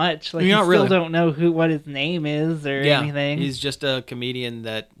that much. Like, you Not still really. don't know what his name is or anything. He's just a comedian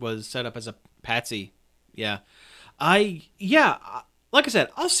that was set up as a patsy. Yeah. Like I said,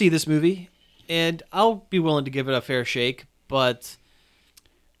 I'll see this movie, and I'll be willing to give it a fair shake, but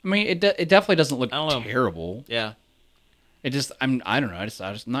I mean, it definitely doesn't look I don't know. terrible. yeah. It just I don't know. I'm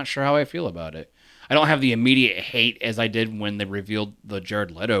just not sure how I feel about it. I don't have the immediate hate as I did when they revealed the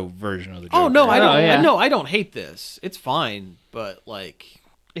Jared Leto version of the Joker. Oh, no, I don't. yeah. No, I don't hate this. It's fine, but like,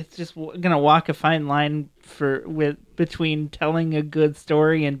 It's just gonna walk a fine line between telling a good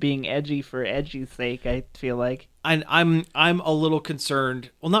story and being edgy for edgy's sake. I feel like. I'm a little concerned.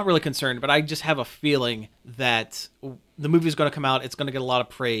 Well, not really concerned, but I just have a feeling that the movie's going to come out. It's going to get a lot of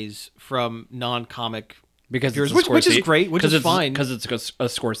praise from non-comic because viewers, it's a which is Scorsese- great, which is fine. because it's a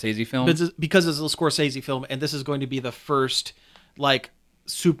Scorsese film. Because it's a Scorsese film, and this is going to be the first comic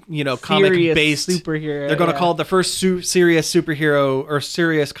Serious based superhero. They're going to call it the first serious superhero or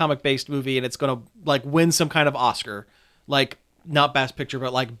serious comic based movie, and it's going to like win some kind of Oscar, like not Best Picture,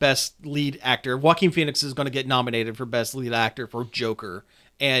 but like Best Lead Actor. Joaquin Phoenix is going to get nominated for Best Lead Actor for Joker,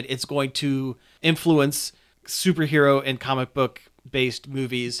 and it's going to influence superhero and comic book based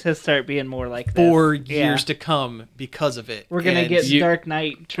movies to start being more like this. for Yeah. years to come because of it. We're gonna And get Dark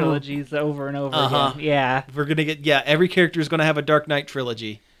Knight trilogies over and over again. Yeah. We're gonna get every character is gonna have a Dark Knight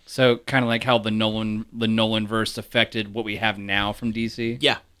trilogy. So kind of like how the Nolan verse affected what we have now from DC.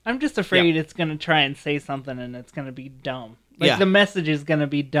 Yeah, I'm just afraid it's gonna try and say something and it's gonna be dumb. Like Yeah. the message is gonna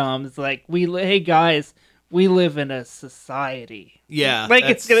be dumb. It's like hey guys, we live in a society. yeah. Like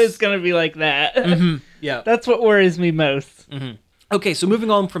it's gonna be like that. Yeah. That's what worries me most. Okay, so moving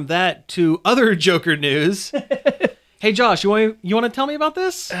on from that to other Joker news. Hey, Josh, you want to tell me about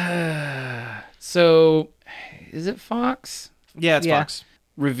this? So, is it Fox? Yeah, it's Yeah. Fox.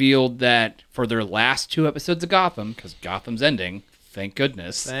 Revealed that for their last 2 episodes of Gotham, because Gotham's ending, thank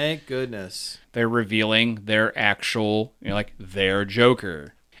goodness, Thank goodness. they're revealing their actual, their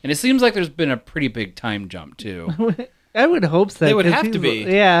Joker. And it seems like there's been a pretty big time jump, too. I would hope so. They would 'cause have to he's-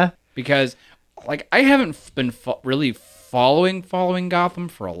 be. Yeah. Because, I haven't been really following Gotham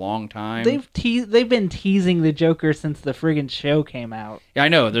for a long time. They've been teasing the Joker since the friggin' show came out. Yeah, I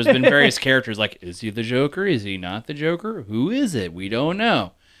know. There's been various characters like, is he the Joker? Is he not the Joker? Who is it? We don't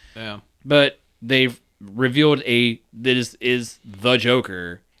know. Yeah. But they've revealed this is the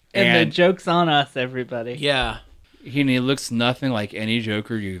Joker. And the joke's on us, everybody. Yeah. He looks nothing like any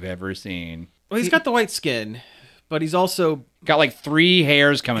Joker you've ever seen. Well, he's got the white skin, but he's also Got like 3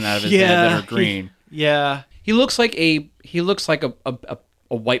 hairs coming out of his head that are green. Yeah. He looks like a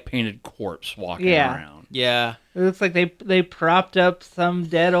white painted corpse walking Yeah. around. Yeah. It looks like they propped up some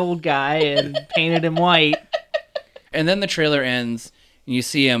dead old guy and painted him white. And then the trailer ends and you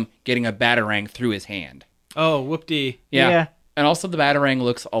see him getting a batarang through his hand. Oh, whoop-dee. Yeah. And also the Batarang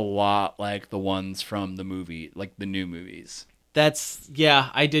looks a lot like the ones from the movie, like the new movies.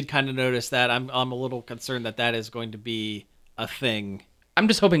 I did kind of notice that. I'm a little concerned that is going to be a thing. I'm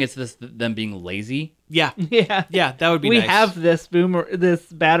just hoping it's them being lazy. Yeah. Yeah. Yeah, that would be We nice. have this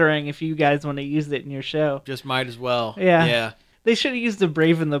Batarang if you guys want to use it in your show. Just might as well. Yeah. Yeah. They should have used the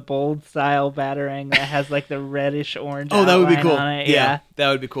Brave and the Bold style Batarang that has like the reddish orange. Oh, that would be outline cool. on it. Yeah, that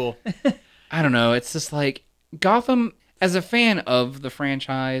would be cool. I don't know. It's just like Gotham, as a fan of the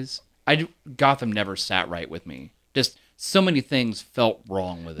franchise, Gotham never sat right with me. Just so many things felt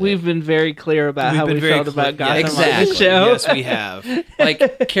wrong with it. We've been very clear about how we felt about Gotham on exactly. the show. Yes, we have.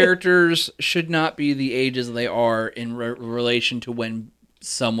 Like, characters should not be the ages they are in relation to when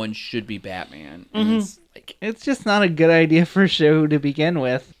someone should be Batman. And It's just not a good idea for a show to begin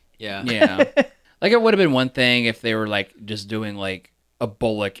with. Yeah. yeah. Like, it would have been one thing if they were, like, just doing, like, a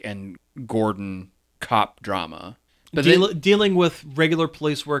Bullock and Gordon cop drama. But Dealing with regular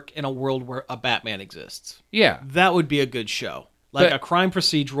police work in a world where a Batman exists. yeah. That would be a good show. Like But- a crime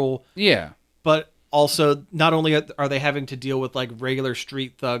procedural, Yeah. but also not only are they having to deal with like regular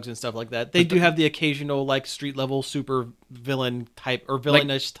street thugs and stuff like that, they do have the occasional like street level super villain type or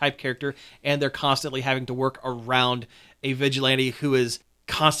villainous type character, and they're constantly having to work around a vigilante who is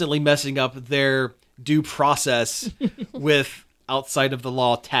constantly messing up their due process with outside of the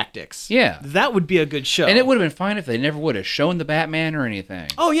law tactics. Yeah. That would be a good show. And it would have been fine if they never would have shown the Batman or anything.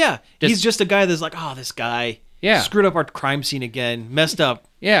 Oh yeah, he's just a guy that's like, oh, this guy screwed up our crime scene again, messed up,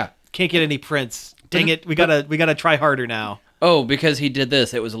 Yeah. can't get any prints. Dang it, we gotta try harder now. Oh, because he did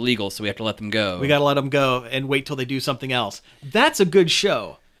this, it was illegal, so we have to let them go. We gotta let him go and wait till they do something else. That's a good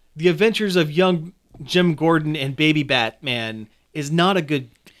show. The Adventures of Young Jim Gordon and Baby Batman is not a good.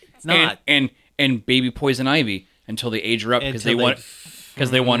 It's not. And Baby Poison Ivy until they age her up because they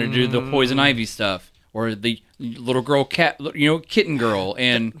want to do the Poison Ivy stuff, or the little girl kitten girl,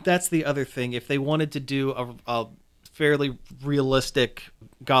 and That's the other thing. If they wanted to do a fairly realistic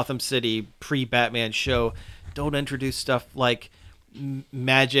Gotham City pre-Batman show, don't introduce stuff like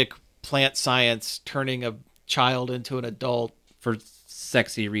magic, plant science, turning a child into an adult for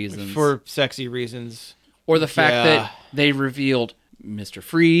sexy reasons. for sexy reasons. Or the fact Yeah. that they revealed Mr.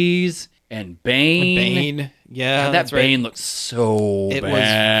 Freeze and Bane. Bane, yeah, God, that's that right. Bane looks so It bad. was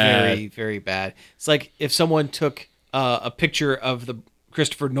very, very bad. It's like if someone took a picture of the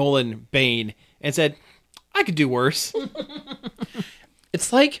Christopher Nolan Bane and said, "I could do worse."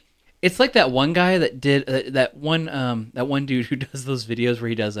 It's like that one guy that did that one dude who does those videos where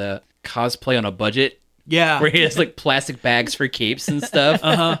he does a cosplay on a budget. Yeah, Where he has like plastic bags for capes and stuff.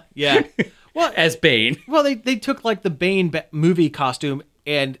 yeah. Well, As Bane. well, they took like the Bane movie costume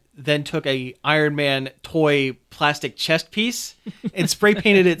and then took a Iron Man toy plastic chest piece and spray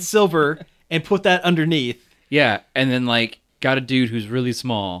painted it silver and put that underneath. Yeah, and then like got a dude who's really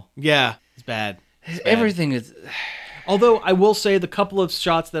small. Yeah, it's bad. It's bad. Everything is. Although I will say the couple of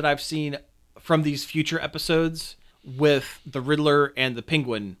shots that I've seen from these future episodes with the Riddler and the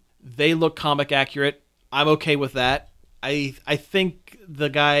Penguin, they look comic accurate. I'm okay with that. I think the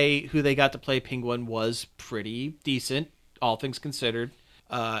guy who they got to play Penguin was pretty decent, all things considered.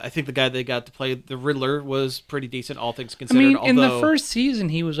 I think the guy they got to play the Riddler was pretty decent, all things I considered. mean, in the although- first season,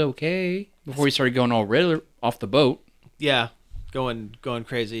 he was okay before he started going all Riddler off the boat. yeah, going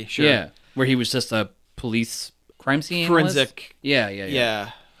crazy. Sure. Yeah, where he was just a police crime scene Forensic. analyst. Yeah.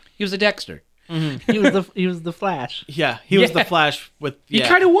 Yeah. He was a Dexter. He was the Flash. Yeah. He was Yeah. the Flash with. He Yeah,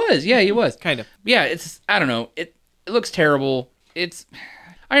 kind of was. Yeah, he was. Kind of. Yeah, it's I don't know. It looks terrible. I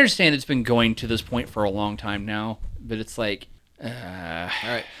understand it's been going to this point for a long time now, but it's like All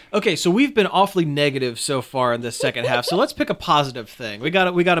right. Okay, so we've been awfully negative so far in this second half. So let's pick a positive thing. We got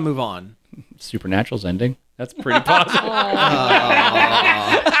to move on. Supernatural's ending. That's pretty positive.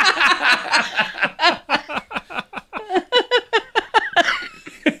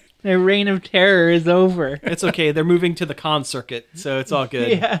 Their reign of terror is over. It's okay. They're moving to the con circuit, so it's all good.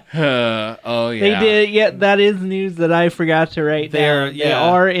 Yeah, Oh yeah. they did. Yeah, that is news that I forgot to write down. They yeah.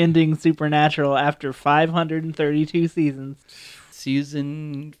 are ending Supernatural after 532 seasons.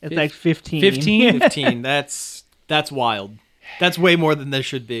 Season. It's like 15. 15? 15. That's wild. That's way more than there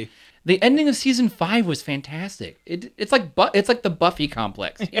should be. The ending of season 5 was fantastic. It's like the Buffy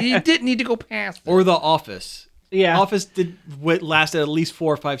complex. You didn't need to go past it. Or The Office. Yeah. Office lasted at least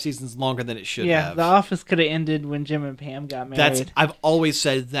 4 or 5 seasons longer than it should Yeah, have. The Office could have ended when Jim and Pam got married. I've always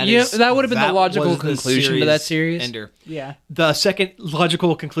said that Yeah, is that would have been the logical was the conclusion to that series. Ender. Yeah. The second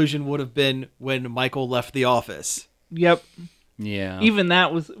logical conclusion would have been when Michael left The Office. Yep. Yeah. Even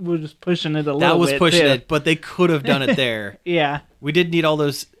that was pushing it a little bit. That was pushing too. it, but they could have done it there. Yeah. We did need all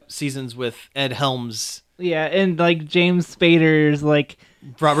those seasons with Ed Helms, Yeah, and like James Spader's like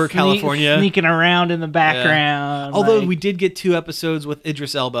Robert California. sneaking around in the background. Although like- we did get 2 episodes with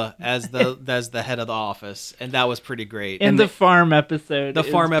Idris Elba as the head of the office, and that was pretty great. and the farm episode, the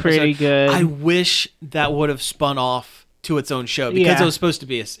farm is episode, pretty good. I wish that would have spun off to its own show because Yeah. it was supposed to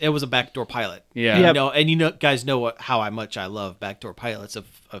be it was a backdoor pilot. Yeah. Yep. You know, and you know, guys know how much I love backdoor pilots of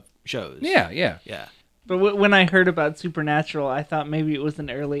shows. Yeah. Yeah. But when I heard about Supernatural, I thought maybe it was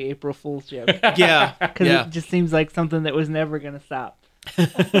an early April Fool's joke. Yeah. Because yeah. it just seems like something that was never going to stop.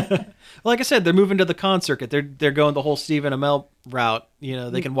 Like I said, they're moving to the con circuit. They're going the whole Stephen Amell route. You know,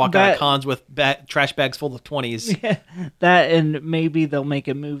 they can walk out of cons with trash bags full of 20s. That and maybe they'll make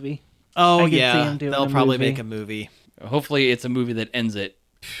a movie. Oh I could see yeah, them doing they'll a probably movie. make a movie. Hopefully, it's a movie that ends it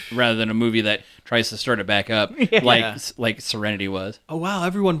rather than a movie that tries to start it back up, Yeah. like Serenity was. Oh wow,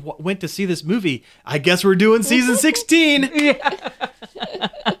 everyone went to see this movie. I guess we're doing season 16.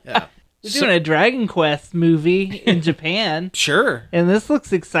 Yeah. They're doing a Dragon Quest movie in Japan, Sure. and this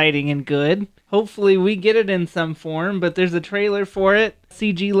looks exciting and good. Hopefully, we get it in some form. But there's a trailer for it.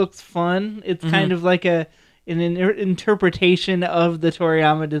 CG looks fun. It's kind of like an interpretation of the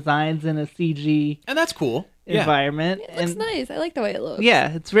Toriyama designs in a CG And that's cool. Yeah. environment. It looks nice. I like the way it looks. Yeah,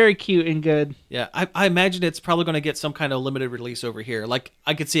 it's very cute and good. Yeah. I imagine it's probably going to get some kind of limited release over here. Like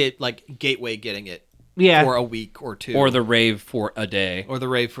I could see it like Gateway getting it Yeah, for a week or 2. Or the rave for a day. Or the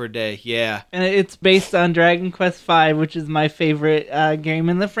Rave for a day. Yeah. and it's based on Dragon Quest V, which is my favorite game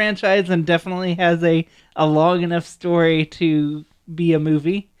in the franchise, and definitely has a long enough story to be a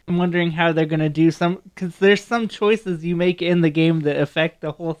movie. I'm wondering how they're gonna do some, because there's some choices you make in the game that affect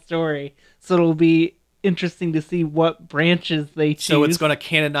the whole story. So it'll be interesting to see what branches they choose. So it's going to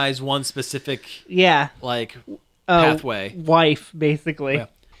canonize one specific like pathway. Wife, basically. Yeah.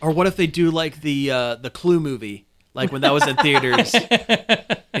 Or what if they do like the Clue movie, like when that was in theaters,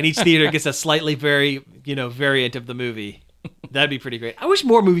 and each theater gets a slightly variant of the movie. That'd be pretty great. I wish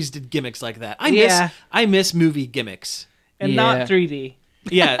more movies did gimmicks like that. I miss movie gimmicks. And Yeah. not 3D.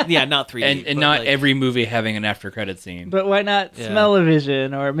 Yeah, not 3D. And but not like- every movie having an after credit scene. But why not Yeah.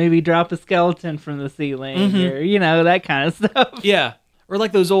 smell-o-vision, or maybe drop a skeleton from the ceiling, or that kind of stuff. Yeah. Or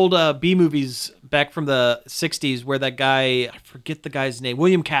like those old B movies back from the 60s where that guy, I forget the guy's name,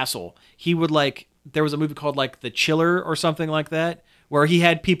 William Castle. He would there was a movie called like The Chiller or something like that, where he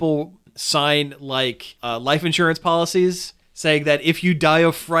had people sign like life insurance policies saying that if you die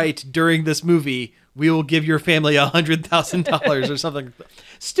of fright during this movie, we will give your family $100,000 or something.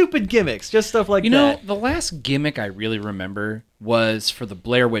 Stupid gimmicks, just stuff like You know, that. the last gimmick I really remember was for the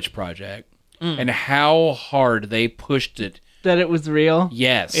Blair Witch Project and how hard they pushed it. That it was real.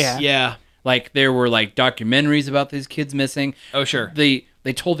 Yes. Yeah. Yeah. Like there were like documentaries about these kids missing. Oh, sure. They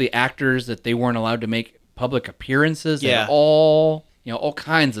told the actors that they weren't allowed to make public appearances. Yeah. And all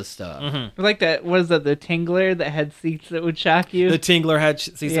kinds of stuff. Like that, what is that, the Tingler that had seats that would shock you? The Tingler had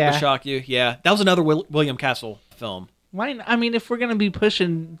seats that Yeah. would shock you. Yeah. That was another William Castle film. I mean, if we're going to be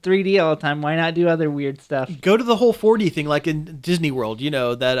pushing 3D all the time, why not do other weird stuff? Go to the whole 4D thing like in Disney World,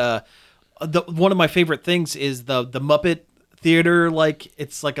 that one of my favorite things is the Muppet Theater. Like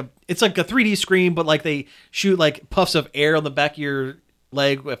it's like a 3D screen, but like they shoot like puffs of air on the back of your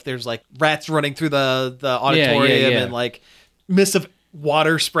leg if there's like rats running through the auditorium yeah. and like mists of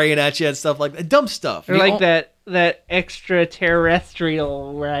water spraying at you and stuff like that. Dumb stuff. Or like that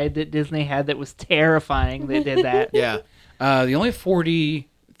extraterrestrial ride that Disney had that was terrifying. They did that. Yeah. The only 4D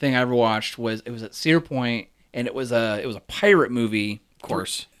thing I ever watched was at Cedar Point, and it was a pirate movie. Of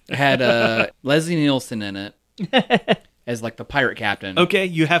course. It had Leslie Nielsen in it as like the pirate captain. Okay,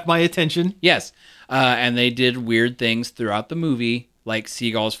 you have my attention. Yes, and they did weird things throughout the movie, like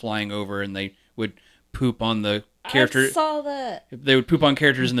seagulls flying over, and they would poop on the character. I saw that. They would poop on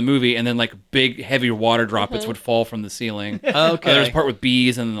characters in the movie, and then like big, heavy water droplets would fall from the ceiling. Okay. There was a part with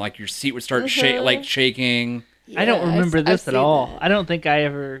bees, and like your seat would start shaking. I don't remember I've this at seen all. that. I don't think I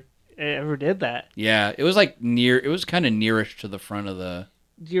ever did that. Yeah, it was like it was kind of nearish to the front of the.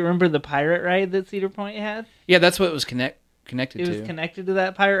 Do you remember the pirate ride that Cedar Point had? Yeah, that's what it was connected It to. was connected to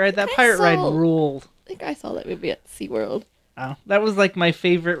that pirate ride. That I pirate ride saw- ruled. I think I saw that movie at SeaWorld. Oh, that was like my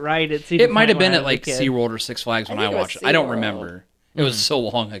favorite ride at Cedar It might have Point been when I at was a like kid. SeaWorld or Six Flags when I I think it was watched it. I don't SeaWorld. remember. It was so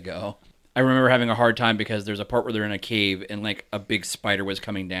long ago. I remember having a hard time because there's a part where they're in a cave and like a big spider was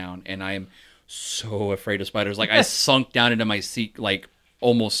coming down, and I am so afraid of spiders. Like I sunk down into my seat, like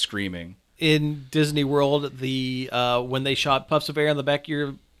almost screaming. In Disney World, the when they shot puffs of air on the back of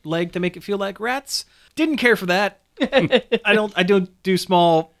your leg to make it feel like rats, didn't care for that. I don't do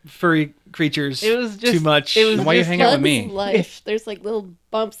small furry creatures It was just too much. It was Then why you just hang out with Bugs me? Life. There's like little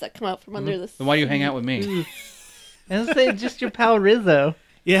bumps that come out from under the. Then why do you hang out with me? I was saying just your pal Rizzo.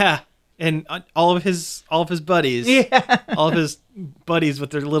 Yeah, and all of his buddies. Yeah. All of his buddies with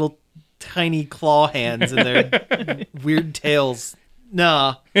their little tiny claw hands and their weird tails.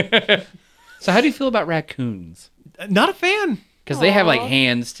 Nah, So how do you feel about raccoons? not a fan. Because they have like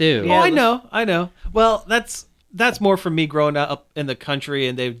hands too. Yeah. Oh, I know. Well, that's more from me growing up in the country,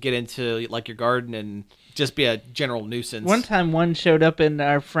 and they'd get into like your garden and just be a general nuisance. One time, one showed up in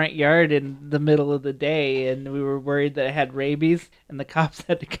our front yard in the middle of the day, and we were worried that it had rabies, and the cops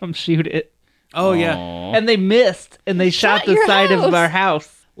had to come shoot it. Oh yeah, Aw. And they missed, and they shot the your side of house. our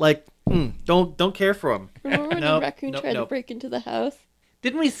house. like don't care for them. Remember when Nope, the raccoon nope, tried to nope. break into the house?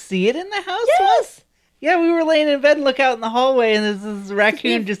 Didn't we see it in the house? Yes! Yeah, we were laying in bed and look out in the hallway, and this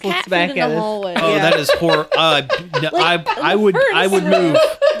raccoon just looks Cat back food in at the us. hallway. Oh, Yeah. that is horrible. No, Like, I the would first move. room,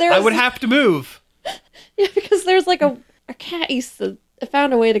 there I was- would have to move. Yeah, because there's like a cat used to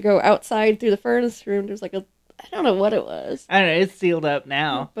found a way to go outside through the furnace room. There's like I don't know what it was, I don't know, it's sealed up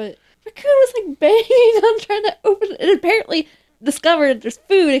now. but raccoon was like banging on trying to open it, and apparently discovered there's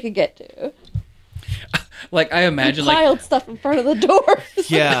food it could get to. Like I imagine like Piled stuff in front of the door.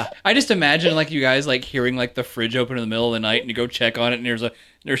 Yeah. I just imagine like you guys like hearing like the fridge open in the middle of the night and you go check on it and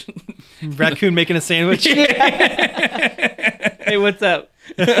there's Raccoon making a sandwich. Hey, what's up?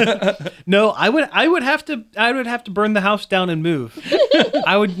 No, I would have to burn the house down and move.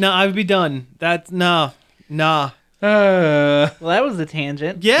 I would be done. That's nah. Well, that was a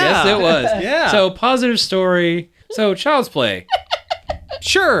tangent. Yeah. Yes, it was. Yeah. So positive story. So Child's Play,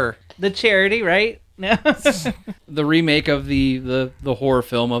 Sure. The charity, right? No. the remake of the horror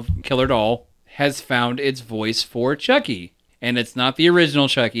film of Killer Doll, has found its voice for Chucky. And it's not the original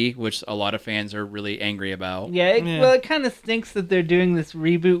Chucky, which a lot of fans are really angry about. Yeah, well, it kind of stinks that they're doing this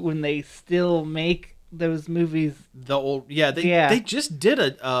reboot when they still make those movies. The old they just did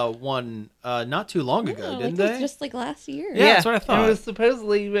a one not too long ago, Yeah, didn't like it was they? just like last year. Yeah, that's what I thought. And it was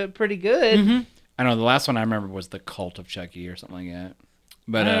supposedly pretty good. I know the last one I remember was The Cult of Chucky or something like that.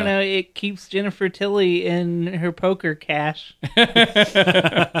 But I don't know. It keeps Jennifer Tilly in her poker cash.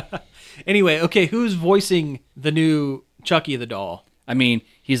 Anyway, okay, who's voicing the new Chucky the doll? I mean,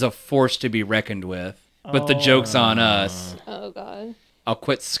 he's a force to be reckoned with. But the joke's on us. Oh god. I'll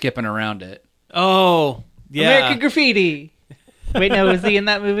quit skipping around it. Oh, yeah. American Graffiti. Wait, no, was he in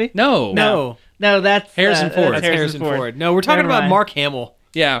that movie? No. No, No, that's Harrison Ford. that's Harrison Ford. No, we're talking Never about mind. Mark Hamill.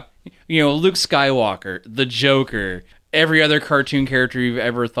 Yeah. You know, Luke Skywalker, the Joker, every other cartoon character you've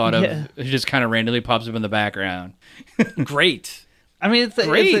ever thought of Yeah. just kind of randomly pops up in the background. Great. I mean, it's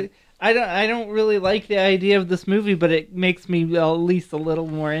Great. I don't really like the idea of this movie, but it makes me at least a little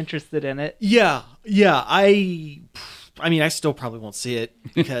more interested in it. Yeah. I mean, I still probably won't see it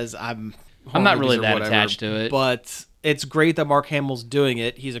because I'm not really movies or that whatever, attached to it. But it's great that Mark Hamill's doing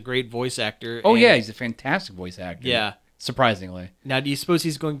it. He's a great voice actor. Oh, and- yeah, he's a fantastic voice actor. Yeah. Surprisingly. Now, do you suppose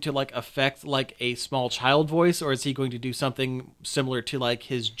he's going to like affect like a small child voice, or is he going to do something similar to like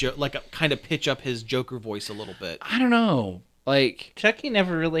his kind of pitch up his Joker voice a little bit? I don't know. Like, Chucky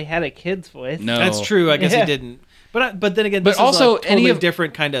never really had a kid's voice. no. That's true. I guess Yeah. he didn't. But then again, But this also, is a totally any of-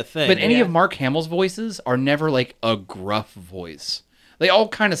 different kind of thing. But any Yeah. of Mark Hamill's voices are never like a gruff voice. They all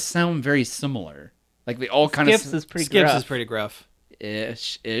kind of sound very similar. Like they all kind Skips of is pretty Skips gruff. is pretty gruff.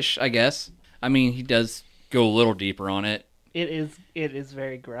 ish, I guess. I mean, he does go a little deeper on it. It is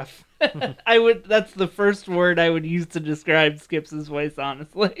very gruff. That's the first word I would use to describe Skips' voice,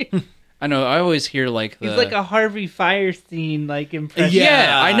 honestly. I know. I always hear like the He's like a Harvey Firestein like impression.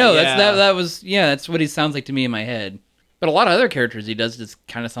 yeah. I know. yeah. That's what he sounds like to me in my head. But a lot of other characters he does just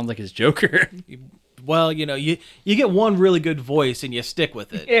kind of sounds like his Joker. Well, you know, you get one really good voice and you stick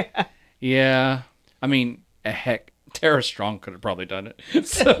with it. Yeah. Yeah. I mean, heck, Tara Strong could have probably done it.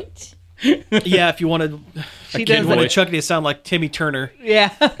 So, Yeah, if you wanted, She you does wanted it. Chucky to sound like Timmy Turner.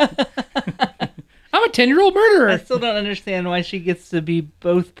 Yeah. I'm a 10-year-old I murderer. still don't understand why she gets to be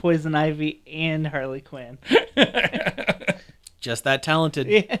both Poison Ivy and Harley Quinn. Just that talented.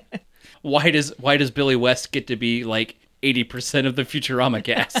 Yeah. Why does Billy West get to be like 80% of the Futurama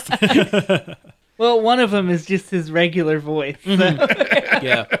cast? Well, one of them is just his regular voice. So.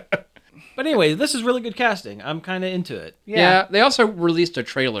 Yeah. But anyway, this is really good casting. I'm kind of into it. Yeah. They also released a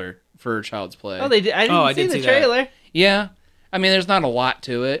trailer for Child's Play. Oh, they did. I didn't I see did the see that. trailer. Yeah. I mean, there's not a lot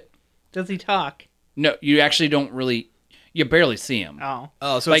to it. Does he talk? No, you actually don't really. You barely see him. Oh.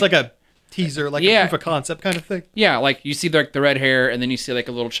 Oh, so Like- it's like a teaser, like Yeah. a proof of concept kind of thing. Yeah, like you see like the red hair, and then you see like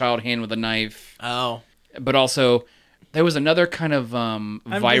a little child hand with a knife. Oh. But also, there was another kind of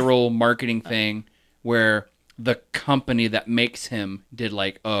viral marketing thing where the company that makes him did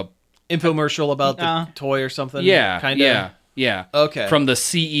like a Infomercial about the toy or something? yeah, Kinda? yeah. Okay. From the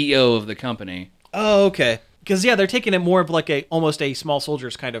CEO of the company. Oh, okay. Because they're taking it more of like almost a Small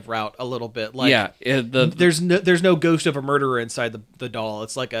Soldiers kind of route a little bit. Like, Yeah, there's no ghost of a murderer inside the doll.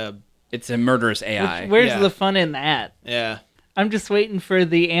 It's like it's a murderous AI. Where's Yeah. the fun in that? yeah. I'm just waiting for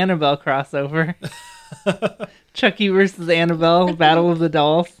the Annabelle crossover. Chucky versus Annabelle, Battle of the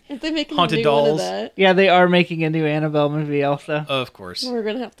Dolls. If they make a Haunted new Dolls. one of that, Yeah, they are making a new Annabelle movie also. Of course. we're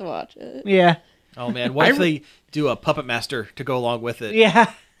gonna have to watch it. Yeah. Oh man, what if they do a Puppet Master to go along with it?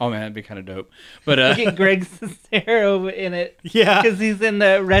 Yeah. Oh man, that'd be kind of dope. But Get Greg Sestero in it. Yeah. Because he's in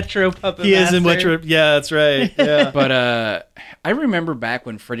the retro Puppet He is in Master. Retro. Yeah, that's right. Yeah. but I remember back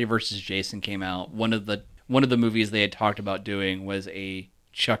when Freddy vs. Jason came out, one of the movies they had talked about doing was a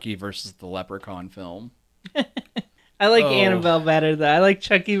Chucky versus the Leprechaun film. I like Oh. Annabelle better though. I like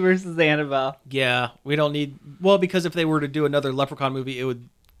Chucky versus Annabelle. Yeah, we don't need. Well, because if they were to do another Leprechaun movie, it would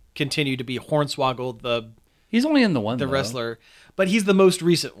continue to be Hornswoggle, He's only in the one, the though. wrestler, but he's the most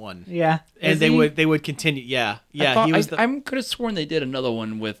recent one. Yeah. And Is they he? would continue. Yeah, yeah. I thought, he was. I could have sworn they did another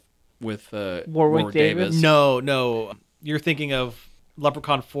one with Warwick Davis? No, you're thinking of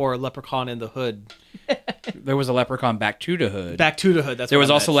Leprechaun 4, Leprechaun in the Hood, There was a Leprechaun Back to the Hood. Back to the Hood. That's there what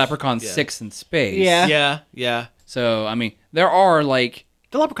was I also meant. Leprechaun Yeah. 6 in space. Yeah. Yeah. So I mean, there are like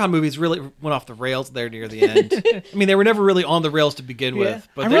The Leprechaun movies really went off the rails there near the end. I mean, they were never really on the rails to begin with.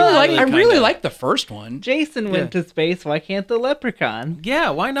 But I they really kinda- like the first one. Jason went to space. Why can't the Leprechaun? Yeah,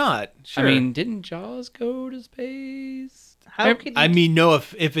 why not? Sure. I mean, didn't Jaws go to space? How could I mean, no.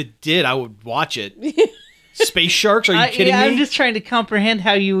 If it did, I would watch it. Space sharks? Are you kidding me? I'm just trying to comprehend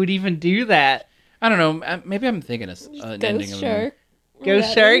how you would even do that. I don't know. Maybe I'm thinking of an ending Ghost of Shark.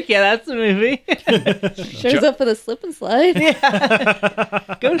 Ghost Shark? Yeah, that's the movie. Shows up for the slip and slide.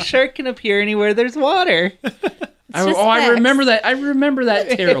 Ghost Shark can appear anywhere there's water. just I facts. remember that. I remember that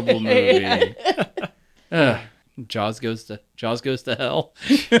terrible movie. Jaws goes to hell.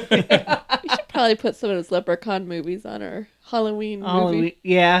 We should probably put some of those Leprechaun movies on our Halloween movie.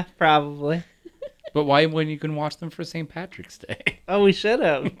 Yeah, probably. But why when you can watch them for St. Patrick's Day? Oh, we should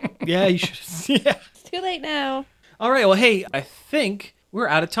have. Yeah, you should. Yeah. It's too late now. All right. Well, hey, I think we're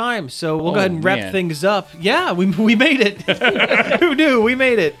out of time, so we'll go ahead and wrap man. things up. Yeah, we made it. Who knew? We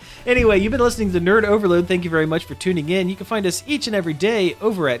made it. Anyway, you've been listening to Nerd Overload. Thank you very much for tuning in. You can find us each and every day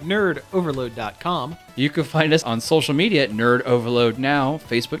over at nerdoverload.com. You can find us on social media at Nerd Overload Now,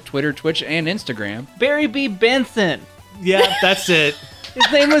 Facebook, Twitter, Twitch, and Instagram. Barry B. Benson. Yeah, that's it. His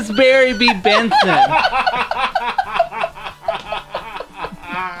name was Barry B. Benson.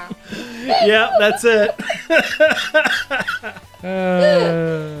 Yeah, that's it.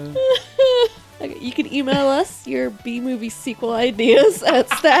 Okay, you can email us your B-movie sequel ideas at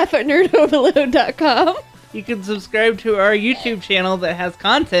staff@nerdoverload.com. You can subscribe to our YouTube channel that has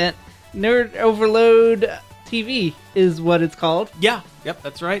content. Nerd Overload TV is what it's called. Yeah, yep,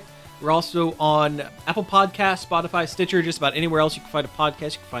 that's right. We're also on Apple Podcasts, Spotify, Stitcher, just about anywhere else you can find a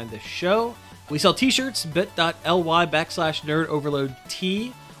podcast, you can find this show. We sell t-shirts,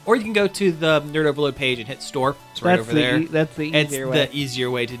 bit.ly/nerdoverloadT, or you can go to the Nerd Overload page and hit store. It's right over there. That's the It's easier way. the easier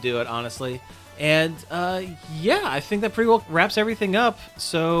way to do it, honestly. And yeah, I think that pretty well wraps everything up.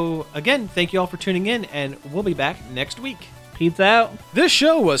 So again, thank you all for tuning in, and we'll be back next week. Peace out. This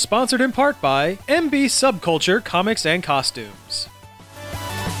show was sponsored in part by MB Subculture Comics and Costumes.